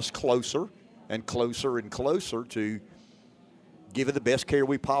gets us closer and closer and closer to giving the best care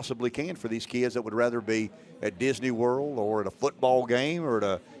we possibly can for these kids that would rather be at Disney World or at a football game or at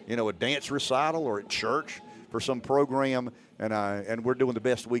a dance recital or at church for some program, and we're doing the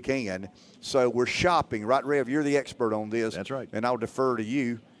best we can. So we're shopping, right, Rev? You're the expert on this. That's right. And I'll defer to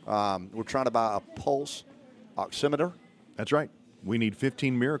you. We're trying to buy a pulse oximeter. That's right. We need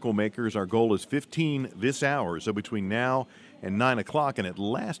 15 Miracle Makers. Our goal is 15 this hour, so between now and 9 o'clock. And at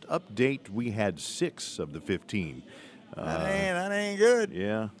last update, we had 6 of the 15. That ain't good.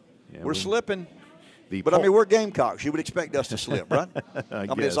 Yeah. We're slipping. But, we're Gamecocks. You would expect us to slip, right? I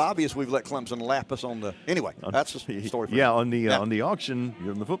mean, it's obvious we've let Clemson lap us on the – anyway, that's the story for on the auction,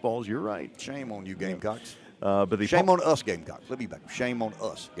 on the footballs, you're right. Shame on you, Gamecocks. Shame on us, Gamecocks. Let me back. Shame on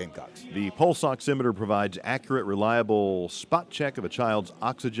us, Gamecocks. The pulse oximeter provides accurate, reliable spot check of a child's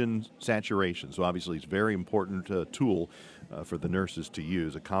oxygen saturation. So obviously it's a very important tool for the nurses to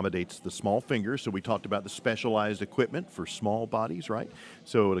use. Accommodates the small fingers. So we talked about the specialized equipment for small bodies, right?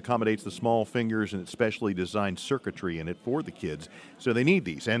 So it accommodates the small fingers, and it's specially designed circuitry in it for the kids. So they need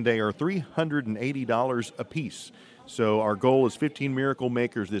these, and they are $380 a piece. So our goal is 15 Miracle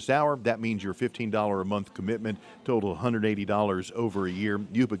Makers this hour. That means your $15 a month commitment, total $180 over a year.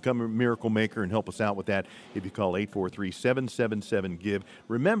 You become a Miracle Maker and help us out with that if you call 843-777-GIVE.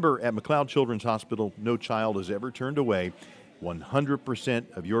 Remember, at McLeod Children's Hospital, no child is ever turned away.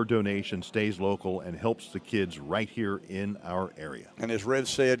 100% of your donation stays local and helps the kids right here in our area. And as Rev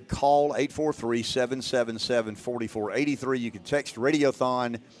said, call 843-777-4483. You can text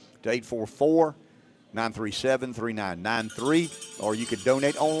Radiothon to 844-937-3993, or you can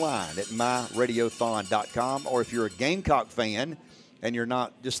donate online at myradiothon.com. Or if you're a Gamecock fan and you're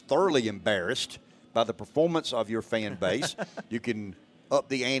not just thoroughly embarrassed by the performance of your fan base, you can up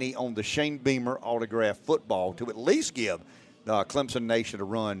the ante on the Shane Beamer autographed football to at least give Clemson Nation a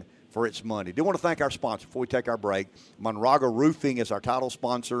run for its money. Do want to thank our sponsor before we take our break. Monraga Roofing is our title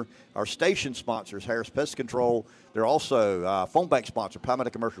sponsor. Our station sponsors, Harris Pest Control. They're also phone bank sponsor,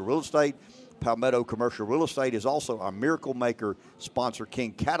 Palmetto Commercial Real Estate. Palmetto Commercial Real Estate is also our Miracle Maker sponsor.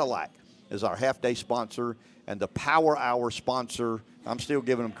 King Cadillac is our half-day sponsor. And the Power Hour sponsor, I'm still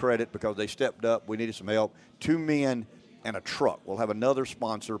giving them credit because they stepped up. We needed some help. 2 men and a truck. We'll have another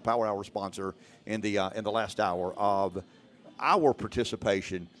sponsor, Power Hour sponsor, in the last hour of our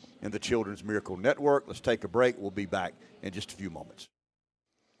participation in the Children's Miracle Network. Let's take a break. We'll be back in just a few moments.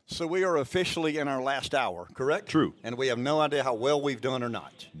 So we are officially in our last hour, correct? True. And we have no idea how well we've done or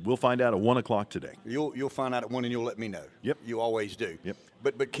not. We'll find out at 1 o'clock today. You'll find out at 1 and you'll let me know. Yep. You always do. Yep.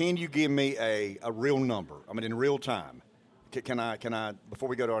 But can you give me a real number? I mean, in real time. Can I before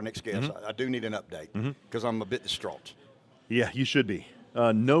we go to our next guest, I do need an update because I'm a bit distraught. Yeah, you should be.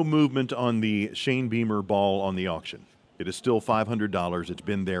 No movement on the Shane Beamer ball on the auction. It is still $500. It's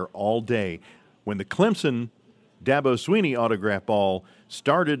been there all day. When the Clemson Dabo Swinney autograph ball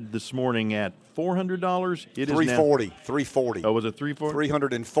started this morning at $400, it is now $340. Oh, was it $340?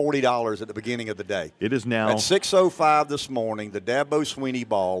 $340 at the beginning of the day. It is now at 6:05 this morning. The Dabo Swinney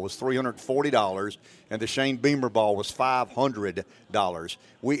ball was $340, and the Shane Beamer ball was $500.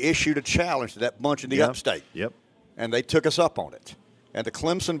 We issued a challenge to that bunch in the upstate. Yep. And they took us up on it. And the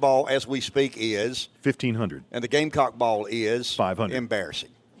Clemson ball, as we speak, is $1,500. And the Gamecock ball is $500.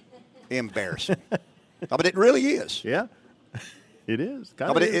 Embarrassing. I mean, it really is. Yeah, it is.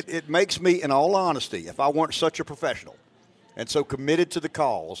 It makes me, in all honesty, if I weren't such a professional and so committed to the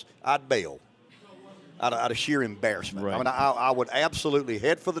cause, I'd bail out of sheer embarrassment. Right. I mean, I would absolutely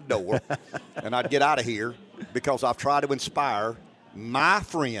head for the door, and I'd get out of here because I've tried to inspire my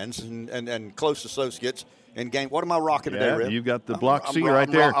friends and close associates in game. What am I rocking today, Rip? You've got the Block C right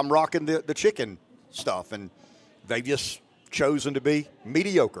there. I'm rocking the chicken stuff, and they've just chosen to be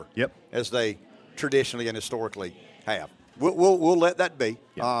mediocre. Yep. As they traditionally and historically have. We'll let that be.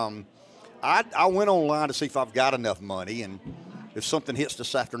 Yep. I went online to see if I've got enough money, and if something hits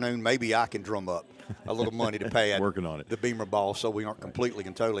this afternoon, maybe I can drum up a little money to pay working on it. The Beamer ball, so we aren't completely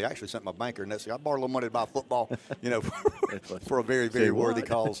and totally. I actually sent my banker and said I borrowed a little money to buy football, for a very, very worthy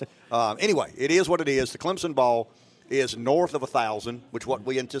cause. Anyway, it is what it is. The Clemson ball is north of $1,000, which what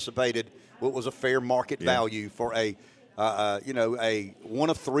we anticipated was a fair market value for a one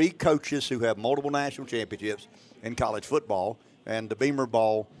of 3 coaches who have multiple national championships in college football. And the Beamer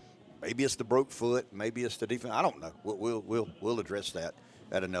ball, maybe it's the broke foot, maybe it's the defense. I don't know. We'll address that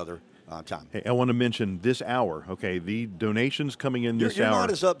at another time. Hey, I want to mention this hour. Okay, the donations coming in this You're hour.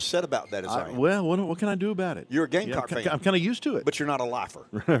 not as upset about that as I am. Well, what can I do about it? You're a Gamecock fan. I'm kind of used to it. But you're not a lifer.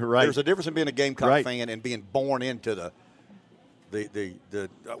 Right. There's a difference in being a Gamecock Right. fan and being born into the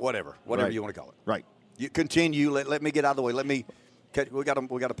whatever Right. you want to call it. Right. You continue. Let me get out of the way. We got a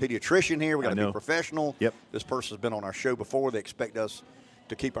pediatrician here. We got to be professional. Yep. This person's been on our show before. They expect us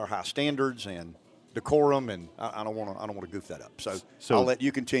to keep our high standards and decorum, and I don't want to goof that up. So I'll let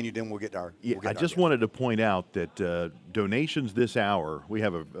you continue. Then we'll get our. Yeah, we'll get I our just guest. wanted to point out that donations this hour, we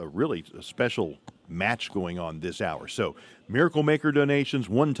have a really special match going on this hour. So Miracle Maker donations,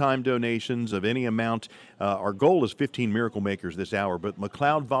 one-time donations of any amount. Our goal is 15 Miracle Makers this hour, but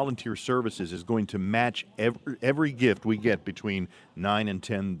McLeod Volunteer Services is going to match every gift we get between 9 and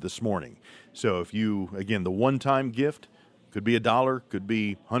 10 this morning. So if you, again, the one-time gift, could be $1, could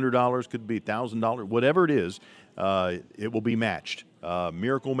be $100, could be $1,000, whatever it is, it will be matched.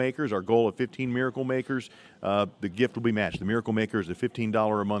 Miracle Makers, our goal of 15 Miracle Makers, the gift will be matched. The Miracle Maker is a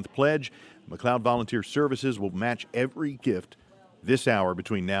 $15 a month pledge. McLeod Volunteer Services will match every gift this hour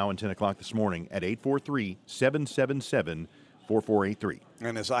between now and 10 o'clock this morning at 843-777-4483.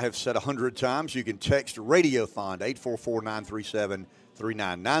 And as I have said 100 times, you can text Radiothon to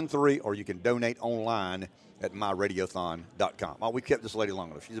 844-937-3993, or you can donate online at myradiothon.com. Oh, we kept this lady long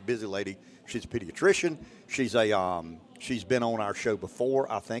enough. She's a busy lady. She's a pediatrician. She's been on our show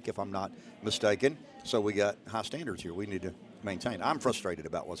before, I think, if I'm not mistaken. So we got high standards here we need to maintain. I'm frustrated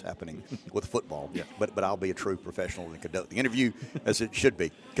about what's happening with football, but I'll be a true professional and conduct the interview as it should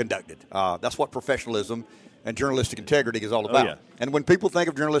be conducted. That's what professionalism and journalistic integrity is all about. Yeah. And when people think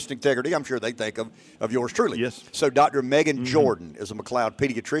of journalistic integrity, I'm sure they think of yours truly. Yes. So Dr. Megan Jordan is a McLeod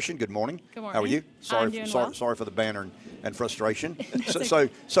pediatrician. Good morning. Good morning. How are you? I'm doing well. Sorry for the banner and frustration.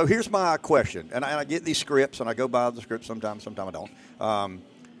 So here's my question, and I get these scripts, and I go by the scripts sometimes I don't.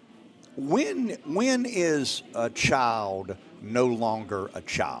 When is a child no longer a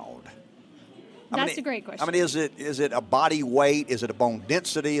child? That's a great question. I mean, is it a body weight? Is it a bone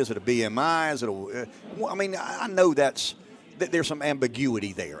density? Is it a BMI? Is it I know that there's some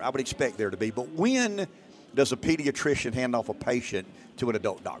ambiguity there. I would expect there to be. But when does a pediatrician hand off a patient to an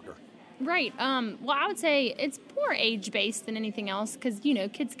adult doctor? Right. Well, I would say it's more age-based than anything else because,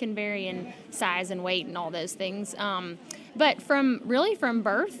 kids can vary in size and weight and all those things. But from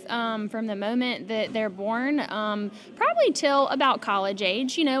birth, from the moment that they're born, probably till about college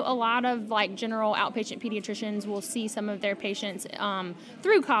age, a lot of general outpatient pediatricians will see some of their patients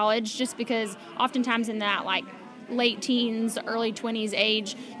through college just because oftentimes in that late teens, early 20s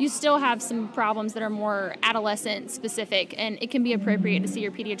age, you still have some problems that are more adolescent specific, and it can be appropriate to see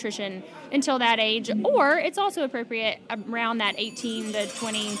your pediatrician until that age, or it's also appropriate around that 18 to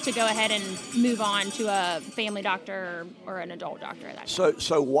 20 to go ahead and move on to a family doctor or an adult doctor at that time.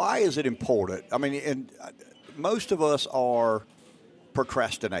 So why is it important? I mean, and most of us are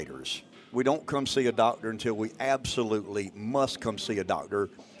procrastinators. We don't come see a doctor until we absolutely must come see a doctor.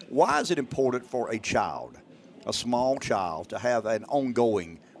 Why is it important for a child, a small child, to have an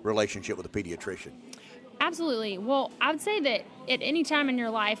ongoing relationship with a pediatrician? Absolutely. Well, I would say that at any time in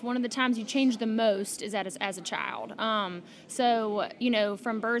your life, one of the times you change the most is as a child. So,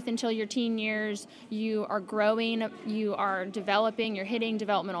 from birth until your teen years, you are growing, you are developing, you're hitting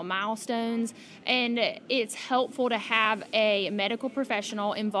developmental milestones, and it's helpful to have a medical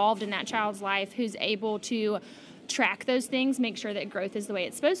professional involved in that child's life who's able to track those things, make sure that growth is the way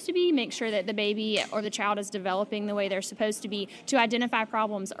it's supposed to be, make sure that the baby or the child is developing the way they're supposed to be, to identify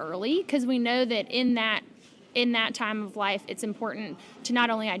problems early, because we know that in that time of life, it's important to not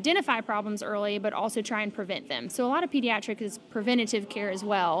only identify problems early, but also try and prevent them. So a lot of pediatric is preventative care as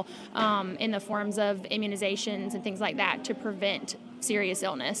well, in the forms of immunizations and things like that to prevent serious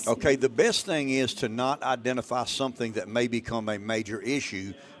illness. Okay, the best thing is to not identify something that may become a major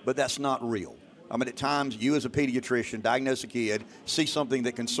issue, but that's not real. I mean, at times, you as a pediatrician diagnose a kid, see something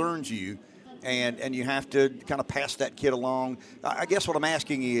that concerns you, and you have to kind of pass that kid along. I guess what I'm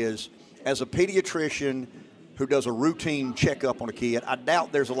asking is, as a pediatrician who does a routine checkup on a kid, I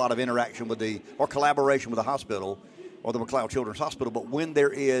doubt there's a lot of interaction or collaboration with the hospital or the McLeod Children's Hospital, but when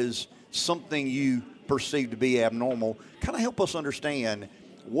there is something you perceive to be abnormal, kind of help us understand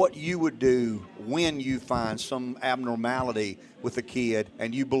what you would do when you find some abnormality with a kid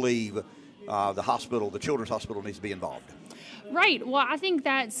and you believe the Children's Hospital needs to be involved. Right. Well, I think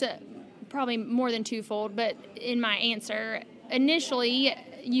that's probably more than twofold, but in my answer, initially,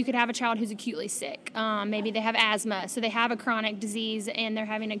 you could have a child who's acutely sick. Maybe they have asthma, so they have a chronic disease and they're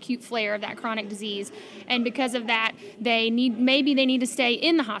having an acute flare of that chronic disease. And because of that, maybe they need to stay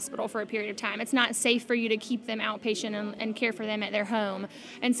in the hospital for a period of time. It's not safe for you to keep them outpatient and care for them at their home.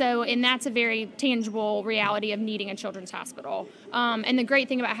 And that's a very tangible reality of needing a children's hospital. And the great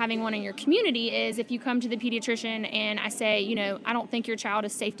thing about having one in your community is if you come to the pediatrician and I say, I don't think your child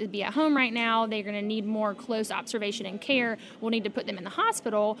is safe to be at home right now, they're going to need more close observation and care, we'll need to put them in the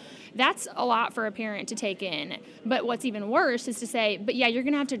hospital, that's a lot for a parent to take in. But what's even worse is to say, but yeah, you're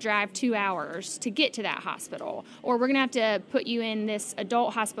going to have to drive 2 hours to get to that hospital, or we're going to have to put you in this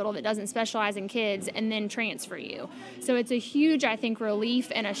adult hospital that doesn't specialize in kids and then transfer you. So it's a huge, I think,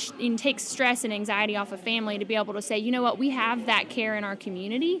 relief and takes stress and anxiety off a family to be able to say, you know what, we have that care in our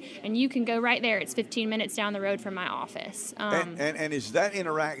community and you can go right there. It's 15 minutes down the road from my office. And is that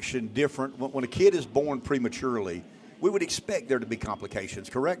interaction different? When a kid is born prematurely, we would expect there to be complications,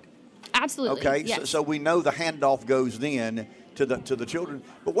 correct? Absolutely. Okay, yes. so we know the handoff goes then to the children.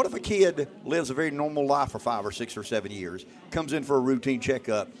 But what if a kid lives a very normal life for 5 or 6 or 7 years, comes in for a routine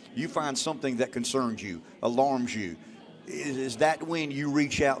checkup, you find something that concerns you, alarms you? Is that when you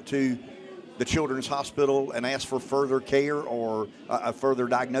reach out to the children's hospital and ask for further care or a further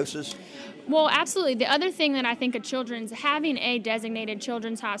diagnosis? Well, absolutely. The other thing that I think having a designated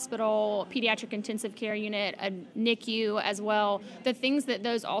children's hospital, pediatric intensive care unit, a NICU as well, the things that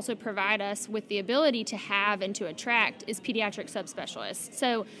those also provide us with the ability to have and to attract is pediatric subspecialists.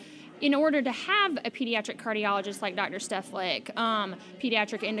 So in order to have a pediatric cardiologist like Dr. Steflik,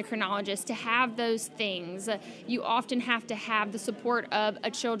 pediatric endocrinologist, to have those things, you often have to have the support of a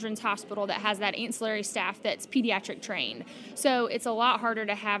children's hospital that has that ancillary staff that's pediatric trained. So it's a lot harder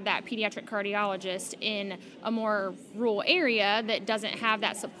to have that pediatric cardiologist in a more rural area that doesn't have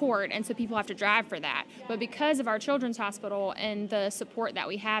that support, and so people have to drive for that. But because of our children's hospital and the support that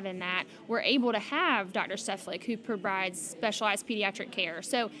we have in that, we're able to have Dr. Steflik who provides specialized pediatric care.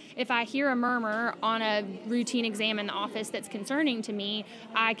 So if I hear a murmur on a routine exam in the office that's concerning to me,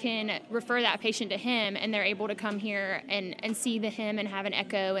 I can refer that patient to him, and they're able to come here and see him and have an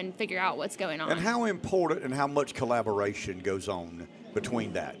echo and figure out what's going on. And how important and how much collaboration goes on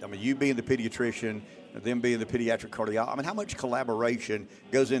between that? I mean, you being the pediatrician, them being the pediatric cardiologist, I mean, how much collaboration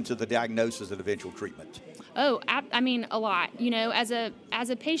goes into the diagnosis and eventual treatment? Oh, I mean, a lot. As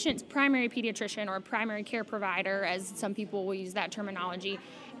a patient's primary pediatrician or primary care provider, as some people will use that terminology,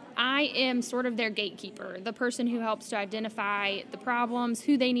 I am sort of their gatekeeper, the person who helps to identify the problems,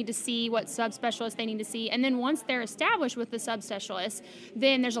 who they need to see, what subspecialists they need to see. And then once they're established with the subspecialists,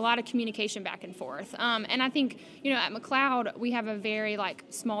 then there's a lot of communication back and forth. And I think, at McLeod, we have a very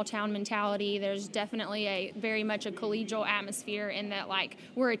small town mentality. There's definitely very much a collegial atmosphere in that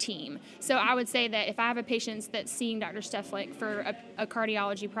we're a team. So I would say that if I have a patient that's seeing Dr. Steflik for a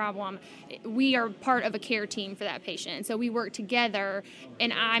cardiology problem, we are part of a care team for that patient. So we work together,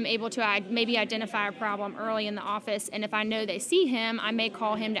 and I'm able to maybe identify a problem early in the office, and if I know they see him, I may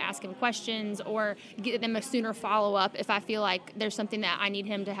call him to ask him questions or get them a sooner follow-up if I feel like there's something that I need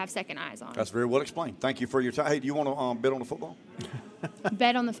him to have second eyes on. That's very well explained. Thank you for your time. Hey, do you want to bet on the football?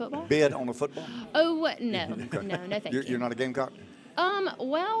 Bet on the football? Bet on the football? Oh, no. No, thank you. You're not a Gamecock?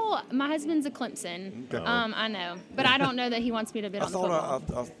 Well, my husband's a Clemson. Okay. I know, but I don't know that he wants me to bet on the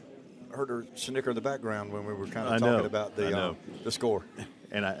football. I heard her snicker in the background when we were kind of talking about the score.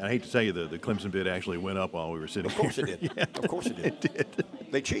 And I hate to tell you, the Clemson bid actually went up while we were sitting here. Of course it did. Yeah. Of course it did. It did.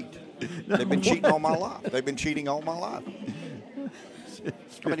 They cheat. They've been cheating all my life. They've been cheating all my life.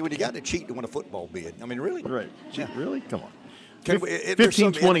 I mean, when you got to cheat to win a football bid, I mean, really? Right. Yeah. Really? Come on.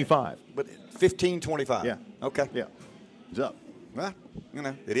 15-25. But 15-25. Yeah. Okay. Yeah. It's up. Well,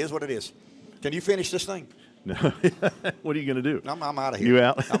 it is what it is. Can you finish this thing? No. What are you going to do? I'm out of here. You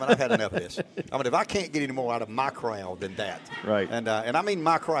out? I mean, I've had enough of this. I mean, if I can't get any more out of my crowd than that. Right. And I mean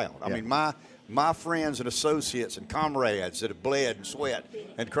my crowd. I mean my friends and associates and comrades that have bled and sweat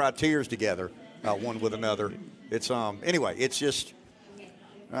and cried tears together, one with another. It's anyway. It's just.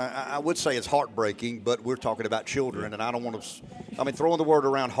 I would say it's heartbreaking, but we're talking about children, and I don't want to. I mean, throwing the word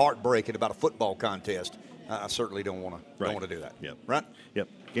around heartbreaking about a football contest. I certainly don't want to do that. Yep. Right? Yep.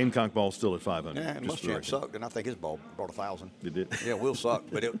 Gamecock ball's still at 500. Yeah, and Muschamp sucked, and I think his ball brought 1,000. It did. Yeah, Will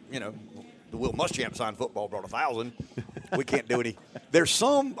sucked, but the Will Muschamp signed football brought 1,000. We can't do any. There's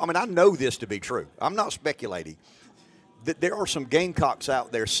some. I mean, I know this to be true. I'm not speculating. That there are some Gamecocks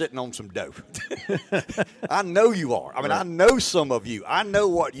out there sitting on some dough. I know you are. I mean, I know some of you. I know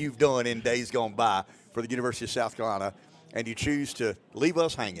what you've done in days gone by for the University of South Carolina, and you choose to leave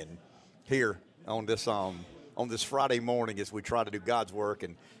us hanging here on this Friday morning as we try to do God's work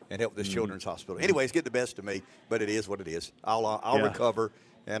and help this children's hospital. Anyways, get the best of me, but it is what it is. I'll recover,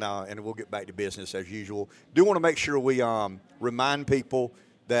 and we'll get back to business as usual. Do want to make sure we remind people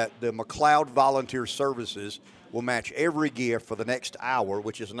that the McLeod Volunteer Services will match every gift for the next hour,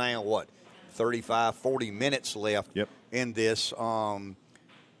 which is now, 35, 40 minutes left in this.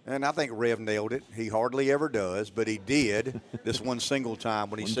 And I think Rev nailed it. He hardly ever does, but he did this one single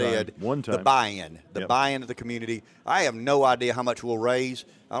time when he said the buy-in, buy-in of the community. I have no idea how much we'll raise.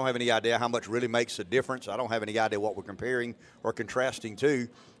 I don't have any idea how much really makes a difference. I don't have any idea what we're comparing or contrasting to,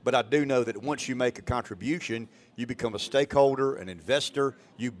 but I do know that once you make a contribution, you become a stakeholder, an investor.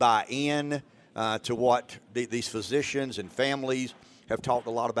 You buy in to what these physicians and families have talked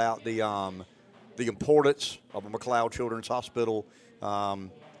a lot about, the importance of a McLeod Children's Hospital.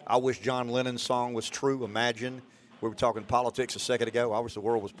 I wish John Lennon's song was true. Imagine. We were talking politics a second ago. I wish the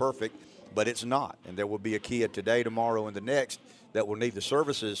world was perfect, but it's not. And there will be a kid today, tomorrow, and the next that will need the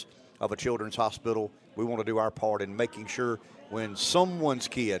services of a children's hospital. We want to do our part in making sure when someone's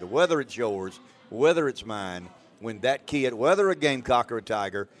kid, whether it's yours, whether it's mine, when that kid, whether a Gamecock or a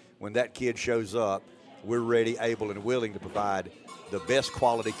Tiger, when that kid shows up, we're ready, able, and willing to provide the best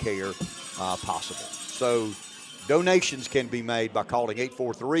quality care possible. So donations can be made by calling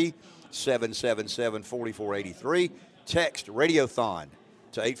 843-777-4483. Text Radiothon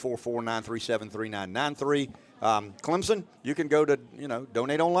to 844-937-3993. Clemson, you can go to,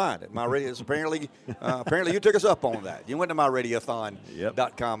 donate online at My Radio. Apparently you took us up on that. You went to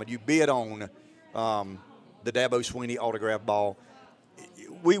myradiothon.com and you bid on the Dabo Sweeney autograph ball.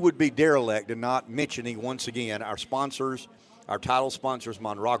 We would be derelict in not mentioning once again our sponsors, our title sponsors,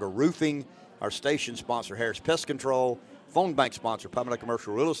 Monraga Roofing, our station sponsor, Harris Pest Control, phone bank sponsor, Palmetto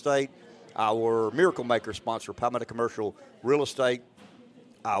Commercial Real Estate, our Miracle Maker sponsor, Palmetto Commercial Real Estate,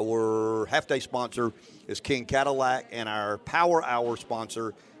 our half-day sponsor is King Cadillac, and our Power Hour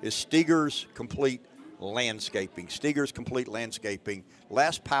sponsor is Steger's Complete Landscaping. Steger's Complete Landscaping,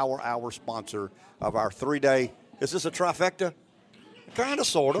 last Power Hour sponsor of our 3-day. Is this a trifecta? Kind of,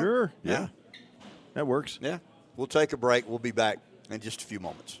 sort of. Sure, yeah. That works. Yeah. We'll take a break. We'll be back in just a few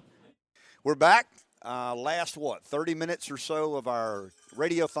moments. We're back. Last, 30 minutes or so of our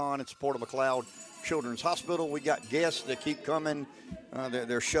radiothon in support of McLeod Children's Hospital. We got guests that keep coming.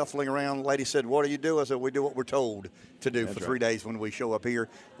 They're shuffling around. Lady said, what do you do? I said, we do what we're told to do. That's for 3 days when we show up here.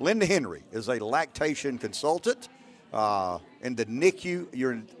 Linda Henry is a lactation consultant in the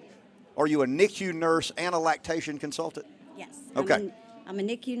NICU. Are you a NICU nurse and a lactation consultant? Yes. Okay. I'm a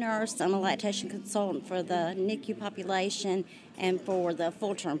NICU nurse. I'm a lactation consultant for the NICU population and for the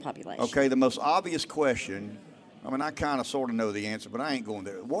full-term population. Okay, the most obvious question, I kind of sort of know the answer, but I ain't going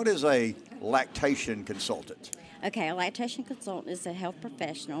there. What is a lactation consultant? Okay, a lactation consultant is a health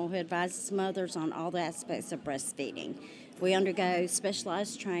professional who advises mothers on all the aspects of breastfeeding. We undergo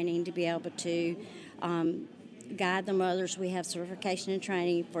specialized training to be able to guide the mothers. We have certification and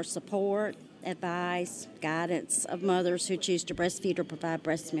training for support, advice, guidance of mothers who choose to breastfeed or provide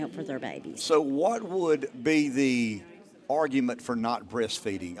breast milk for their babies. So what would be the argument for not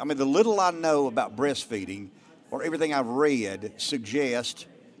breastfeeding? The little I know about breastfeeding or everything I've read suggests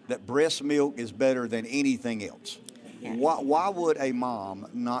that breast milk is better than anything else. Yeah. Why would a mom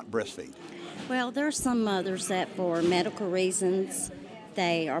not breastfeed? Well, there are some mothers that for medical reasons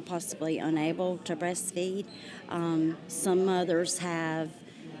they are possibly unable to breastfeed. Some mothers have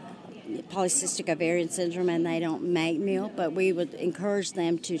polycystic ovarian syndrome and they don't make milk, but we would encourage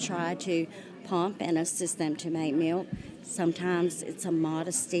them to try to pump and assist them to make milk. Sometimes it's a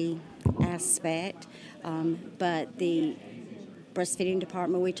modesty aspect, but the breastfeeding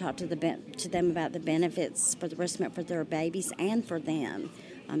department, we talk to them about the benefits for the breast milk for their babies and for them.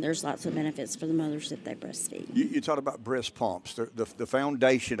 There's lots of benefits for the mothers if they breastfeed. You talked about breast pumps. The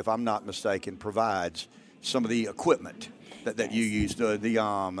foundation, if I'm not mistaken, provides some of the equipment that you use,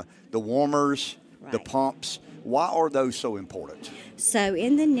 the warmers, right, the pumps. Why are those so important? So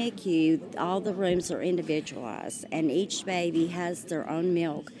in the NICU, all the rooms are individualized, and each baby has their own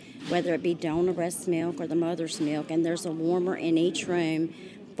milk, whether it be donor breast milk or the mother's milk, and there's a warmer in each room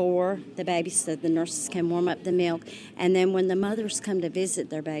for the babies so the nurses can warm up the milk. And then when the mothers come to visit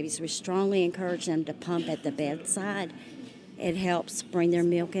their babies, we strongly encourage them to pump at the bedside. It helps bring their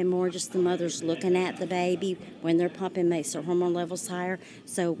milk in more. Just the mothers looking at the baby when they're pumping makes their hormone levels higher.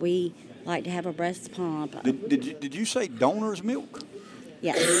 So we like to have a breast pump. Did you say donor's milk?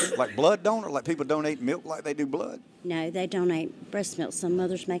 Yes. Like blood donor, like people donate milk like they do blood? No, they donate breast milk. Some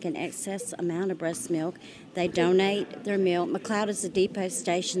mothers make an excess amount of breast milk. They donate their milk. McLeod is a depot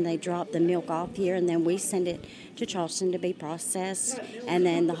station. They drop the milk off here, and then we send it to Charleston to be processed. And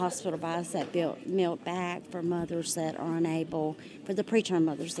then the hospital buys that milk back for mothers that are unable, for the preterm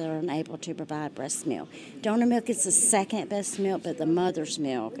mothers that are unable to provide breast milk. Donor milk is the second best milk, but the mother's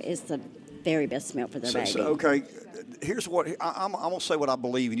milk is the very best milk for their baby. Okay, here's what I'm going to say what I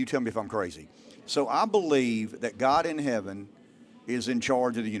believe, and you tell me if I'm crazy. So I believe that God in heaven is in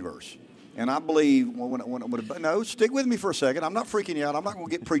charge of the universe. And I believe, no, stick with me for a second. I'm not freaking you out. I'm not going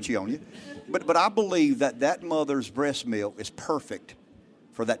to get preachy on you. But I believe that mother's breast milk is perfect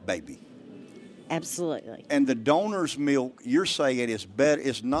for that baby. Absolutely. And the donor's milk, you're saying, is better.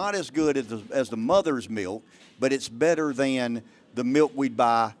 It's not as good as the mother's milk, but it's better than the milk we'd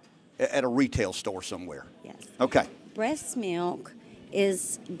buy at a retail store somewhere. Yes. Okay. Breast milk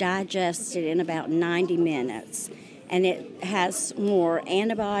is digested in about 90 minutes, and it has more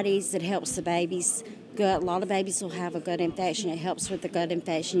antibodies. It helps the baby's gut. A lot of babies will have a gut infection. It helps with the gut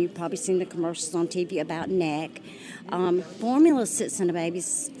infection. You've probably seen the commercials on TV about neck. Formula sits in a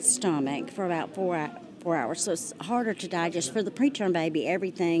baby's stomach for about 4 hours, so it's harder to digest. For the preterm baby,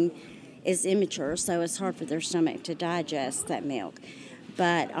 everything is immature, so it's hard for their stomach to digest that milk.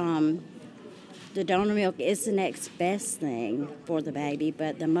 But the donor milk is the next best thing for the baby,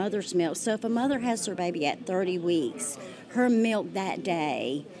 but the mother's milk, so if a mother has her baby at 30 weeks, her milk that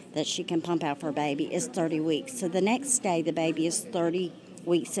day that she can pump out for her baby is 30 weeks. So the next day the baby is 30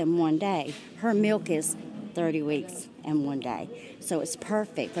 weeks and 1 day. Her milk is 30 weeks and 1 day. So it's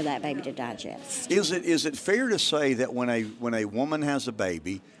perfect for that baby to digest. Is it fair to say that when a woman has a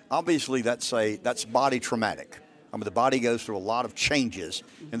baby, obviously that's body traumatic? I mean, the body goes through a lot of changes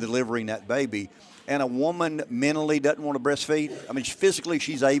in delivering that baby. And a woman mentally doesn't want to breastfeed. I mean, physically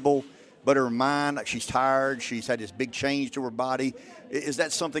she's able, but her mind, like she's tired. She's had this big change to her body. Is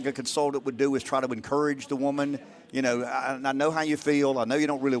that something a consultant would do, is try to encourage the woman? You know, I know how you feel. I know you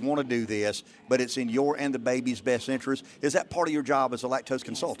don't really want to do this, but it's in your and the baby's best interest. Is that part of your job as a lactose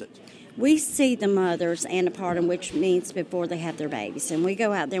consultant? We see the mothers antepartum, which means before they have their babies, and we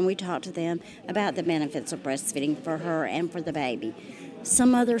go out there and we talk to them about the benefits of breastfeeding for her and for the baby.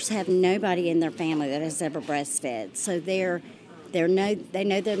 Some mothers have nobody in their family that has ever breastfed, so they know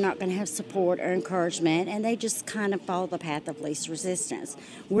they're not going to have support or encouragement, and they just kind of follow the path of least resistance.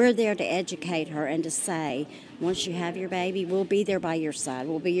 We're there to educate her and to say, once you have your baby, we'll be there by your side.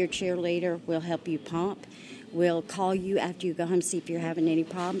 We'll be your cheerleader. We'll help you pump. We'll call you after you go home, see if you're having any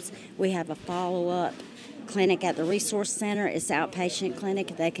problems. We have a follow-up clinic at the resource center. It's outpatient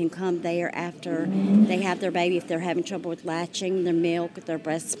clinic. They can come there after they have their baby if they're having trouble with latching, their milk, their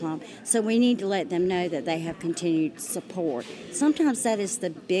breast pump. So we need to let them know that they have continued support. Sometimes that is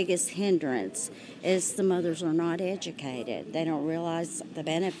the biggest hindrance, is the mothers are not educated. They don't realize the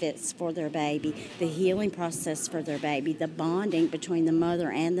benefits for their baby, the healing process for their baby, the bonding between the mother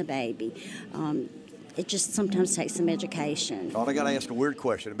and the baby. It just sometimes takes some education. I got to ask a weird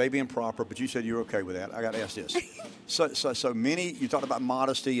question. It may be improper, but you said you're okay with that. I got to ask this. So many, you talked about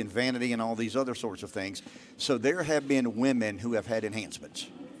modesty and vanity and all these other sorts of things. So there have been women who have had enhancements.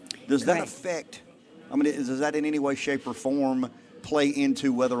 Does that affect, does that in any way, shape, or form play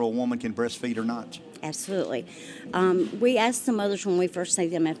into whether a woman can breastfeed or not? Absolutely. We ask the mothers when we first see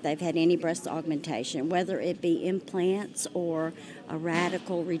them if they've had any breast augmentation, whether it be implants or a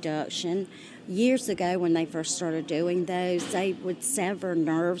radical reduction. Years ago, when they first started doing those, they would sever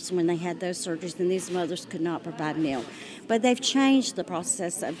nerves when they had those surgeries, and these mothers could not provide milk. But they've changed the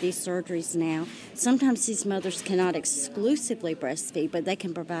process of these surgeries now. Sometimes these mothers cannot exclusively breastfeed, but they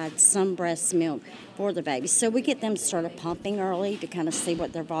can provide some breast milk for the baby. So we get them started pumping early to kind of see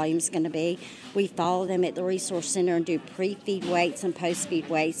what their volume is going to be. We follow them at the resource center and do pre-feed weights and post-feed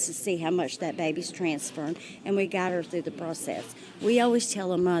weights to see how much that baby's transferring, and we guide her through the process. We always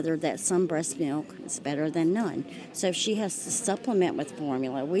tell a mother that some breast milk is better than none. So if she has to supplement with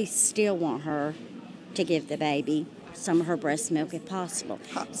formula, we still want her to give the baby some of her breast milk if possible.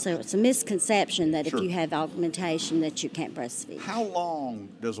 So it's a misconception that if you have augmentation that you can't breastfeed. How long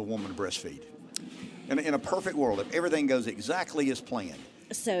does a woman breastfeed? In a perfect world, if everything goes exactly as planned.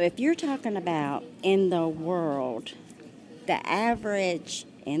 So if you're talking about in the world, the average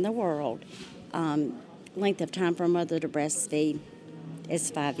in the world length of time for a mother to breastfeed is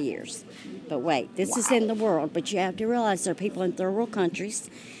 5 years. But wait, this is in the world, but you have to realize there are people in third world countries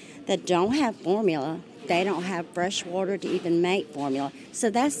that don't have formula. They don't have fresh water to even make formula. So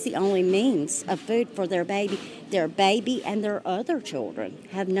that's the only means of food for their baby. Their baby and their other children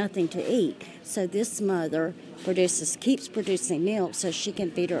have nothing to eat. So this mother keeps producing milk so she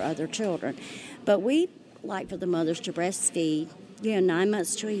can feed her other children. But we like for the mothers to breastfeed. 9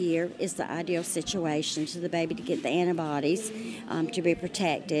 months to a year is the ideal situation to the baby to get the antibodies, to be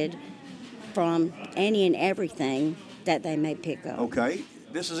protected from any and everything that they may pick up. Okay,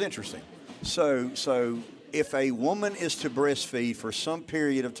 this is interesting. So if a woman is to breastfeed for some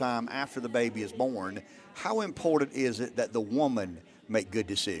period of time after the baby is born, how important is it that the woman make good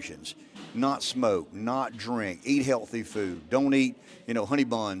decisions? Not smoke, not drink, eat healthy food, don't eat, honey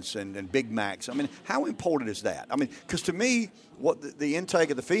buns and Big Macs. I mean, how important is that? I mean, because to me, what the intake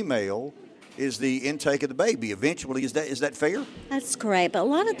of the female is the intake of the baby. Eventually, is that fair? That's correct, but a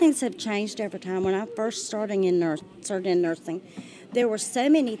lot of things have changed over time. When I first started in nursing, there were so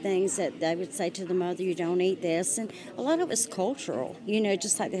many things that they would say to the mother, you don't eat this, and a lot of it was cultural.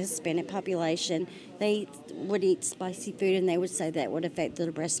 Just like the Hispanic population, they would eat spicy food, and they would say that would affect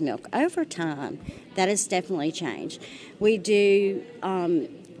the breast milk. Over time, that has definitely changed. We do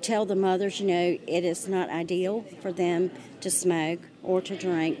tell the mothers, it is not ideal for them to smoke or to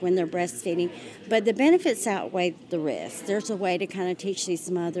drink when they're breastfeeding, but the benefits outweigh the risks. There's a way to kind of teach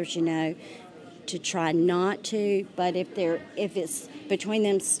these mothers, to try not to, but if it's between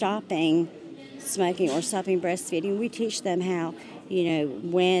them stopping smoking or stopping breastfeeding, we teach them how,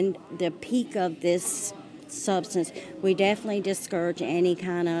 when the peak of this substance, we definitely discourage any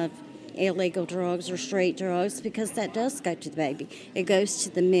kind of illegal drugs or street drugs, because that does go to the baby. It goes to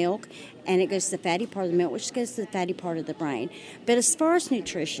the milk, and it goes to the fatty part of the milk, which goes to the fatty part of the brain. But as far as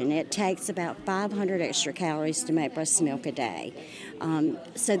nutrition, it takes about 500 extra calories to make breast milk a day.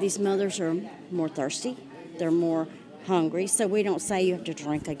 So these mothers are more thirsty, they're more hungry, so we don't say you have to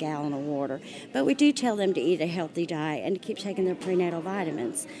drink a gallon of water, but we do tell them to eat a healthy diet and to keep taking their prenatal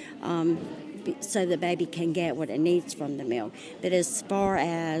vitamins, so the baby can get what it needs from the milk. But as far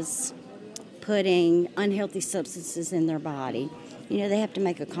as putting unhealthy substances in their body, they have to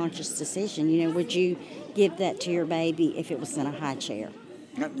make a conscious decision. Would you give that to your baby if it was in a high chair?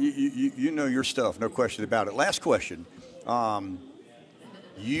 You know your stuff, no question about it. Last question.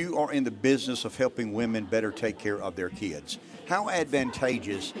 You are in the business of helping women better take care of their kids. How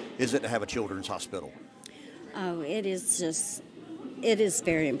advantageous is it to have a children's hospital? Oh, it is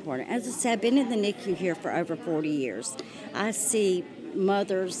very important. As I said, I've been in the NICU here for over 40 years. I see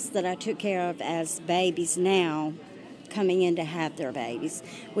mothers that I took care of as babies now coming in to have their babies.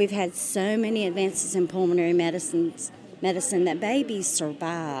 We've had so many advances in pulmonary medicine that babies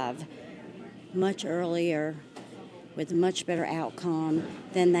survive much earlier with much better outcome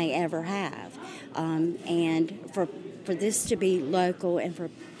than they ever have. And for this to be local and for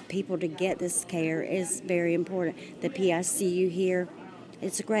people to get this care is very important. The PICU here,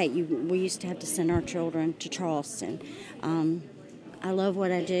 it's great. We used to have to send our children to Charleston. I love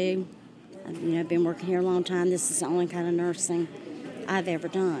what I do. I've been working here a long time. This is the only kind of nursing I've ever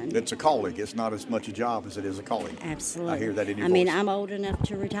done. It's a calling. It's not as much a job as it is a calling. Absolutely. I hear that in your voice. I'm old enough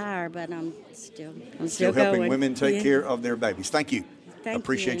to retire, but I'm still helping going. Women take care of their babies. Thank you.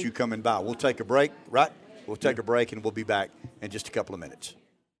 Appreciate you coming by. We'll take a break, right? We'll take a break, and we'll be back in just a couple of minutes.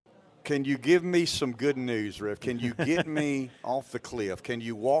 Can you give me some good news, Riff? Can you get me off the cliff? Can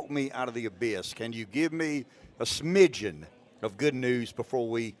you walk me out of the abyss? Can you give me a smidgen of good news before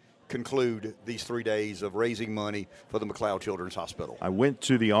we conclude these 3 days of raising money for the McLeod Children's Hospital? I went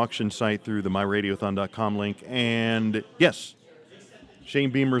to the auction site through the myradiothon.com link, and yes,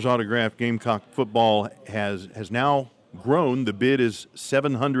 Shane Beamer's autographed Gamecock football has now grown. The bid is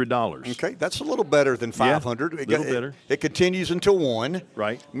 $700. Okay, that's a little better than $500. Yeah, a little better. It continues until 1.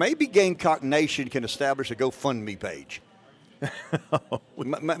 Right. Maybe Gamecock Nation can establish a GoFundMe page.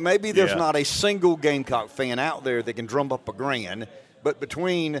 Maybe there's not a single Gamecock fan out there that can drum up $1,000, but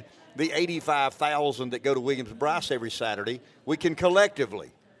between the 85,000 that go to Williams-Brice every Saturday, we can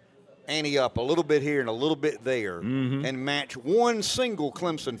collectively ante up a little bit here and a little bit there and match one single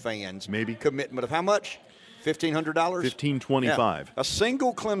Clemson fan's commitment of how much? $1,500? $1,525. Yeah. A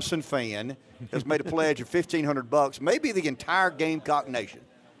single Clemson fan has made a pledge of $1,500. Maybe the entire Gamecock Nation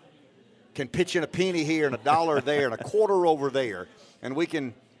can pitch in a penny here and $1 there and a quarter over there, and we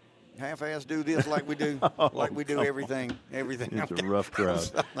can half-ass do this like we do, everything. It's a rough crowd.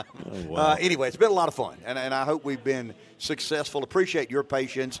 Anyway, it's been a lot of fun, and I hope we've been successful. Appreciate your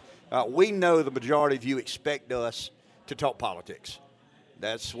patience. We know the majority of you expect us to talk politics.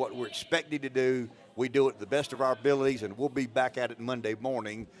 That's what we're expected to do. We do it to the best of our abilities, and we'll be back at it Monday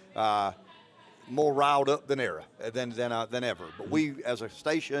morning. more riled up than ever. But we, as a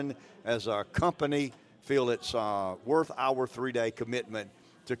station, as a company, feel it's worth our 3-day commitment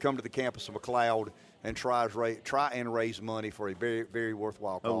to come to the campus of McLeod and try and raise money for a very, very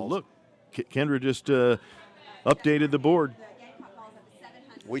worthwhile cause. Oh, look, Kendra just updated the board.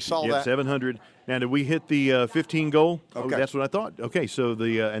 We saw that. 700. Now, did we hit the 15 goal? Okay. Oh, that's what I thought. Okay, so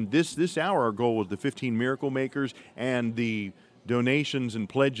and this hour, our goal was the 15 Miracle Makers, and the donations and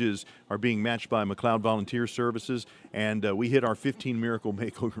pledges are being matched by McLeod Volunteer Services, and we hit our 15 Miracle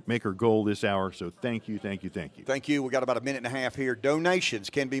Maker goal this hour, so thank you, thank you, thank you. Thank you. We got about a minute and a half here. Donations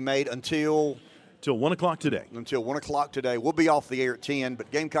can be made until 1 o'clock today. Until 1 o'clock today. We'll be off the air at 10,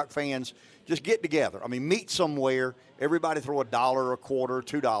 but Gamecock fans, just get together. I mean, meet somewhere. Everybody throw $1, a quarter,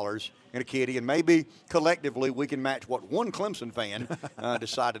 $2 in a kitty, and maybe collectively we can match what one Clemson fan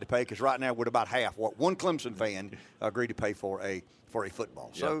decided to pay, because right now we're at about half what one Clemson fan agreed to pay for a football.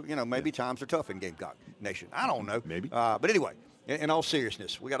 So, maybe times are tough in Gamecock Nation. I don't know. Maybe. But anyway, in all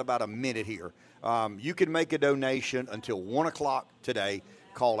seriousness, we got about a minute here. You can make a donation until 1 o'clock today.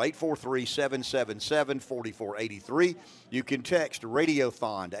 Call 843-777-4483. You can text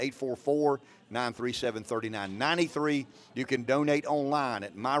Radiothon to 844-937-3993. You can donate online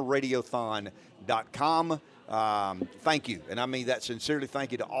at myradiothon.com. Thank you. And I mean that sincerely.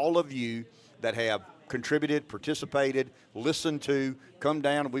 Thank you to all of you that have contributed, participated, listened to, come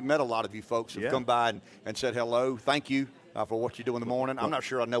down. And we've met a lot of you folks who've come by and said hello. Thank you for what you do in the morning. I'm not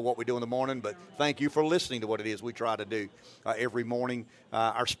sure I know what we do in the morning, but thank you for listening to what it is we try to do every morning.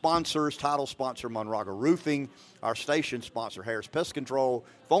 Our sponsors, title sponsor, Monraga Roofing. Our station sponsor, Harris Pest Control.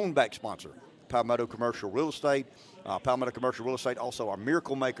 Phone back sponsor, Palmetto Commercial Real Estate. Palmetto Commercial Real Estate, also our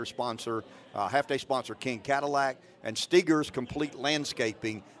Miracle Maker sponsor, half-day sponsor, King Cadillac, and Steger's Complete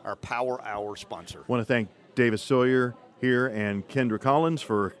Landscaping, our Power Hour sponsor. I want to thank Davis Sawyer here and Kendra Collins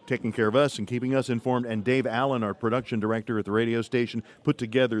for taking care of us and keeping us informed, and Dave Allen, our production director at the radio station, put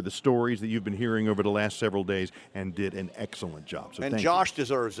together the stories that you've been hearing over the last several days and did an excellent job. So and Josh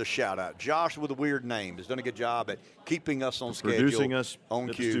deserves a shout out. Josh with a weird name has done a good job at keeping us on schedule, producing us on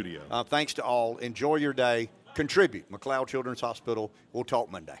at cue. the studio. Thanks to all. Enjoy your day. Contribute. McLeod Children's Hospital. We'll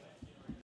talk Monday.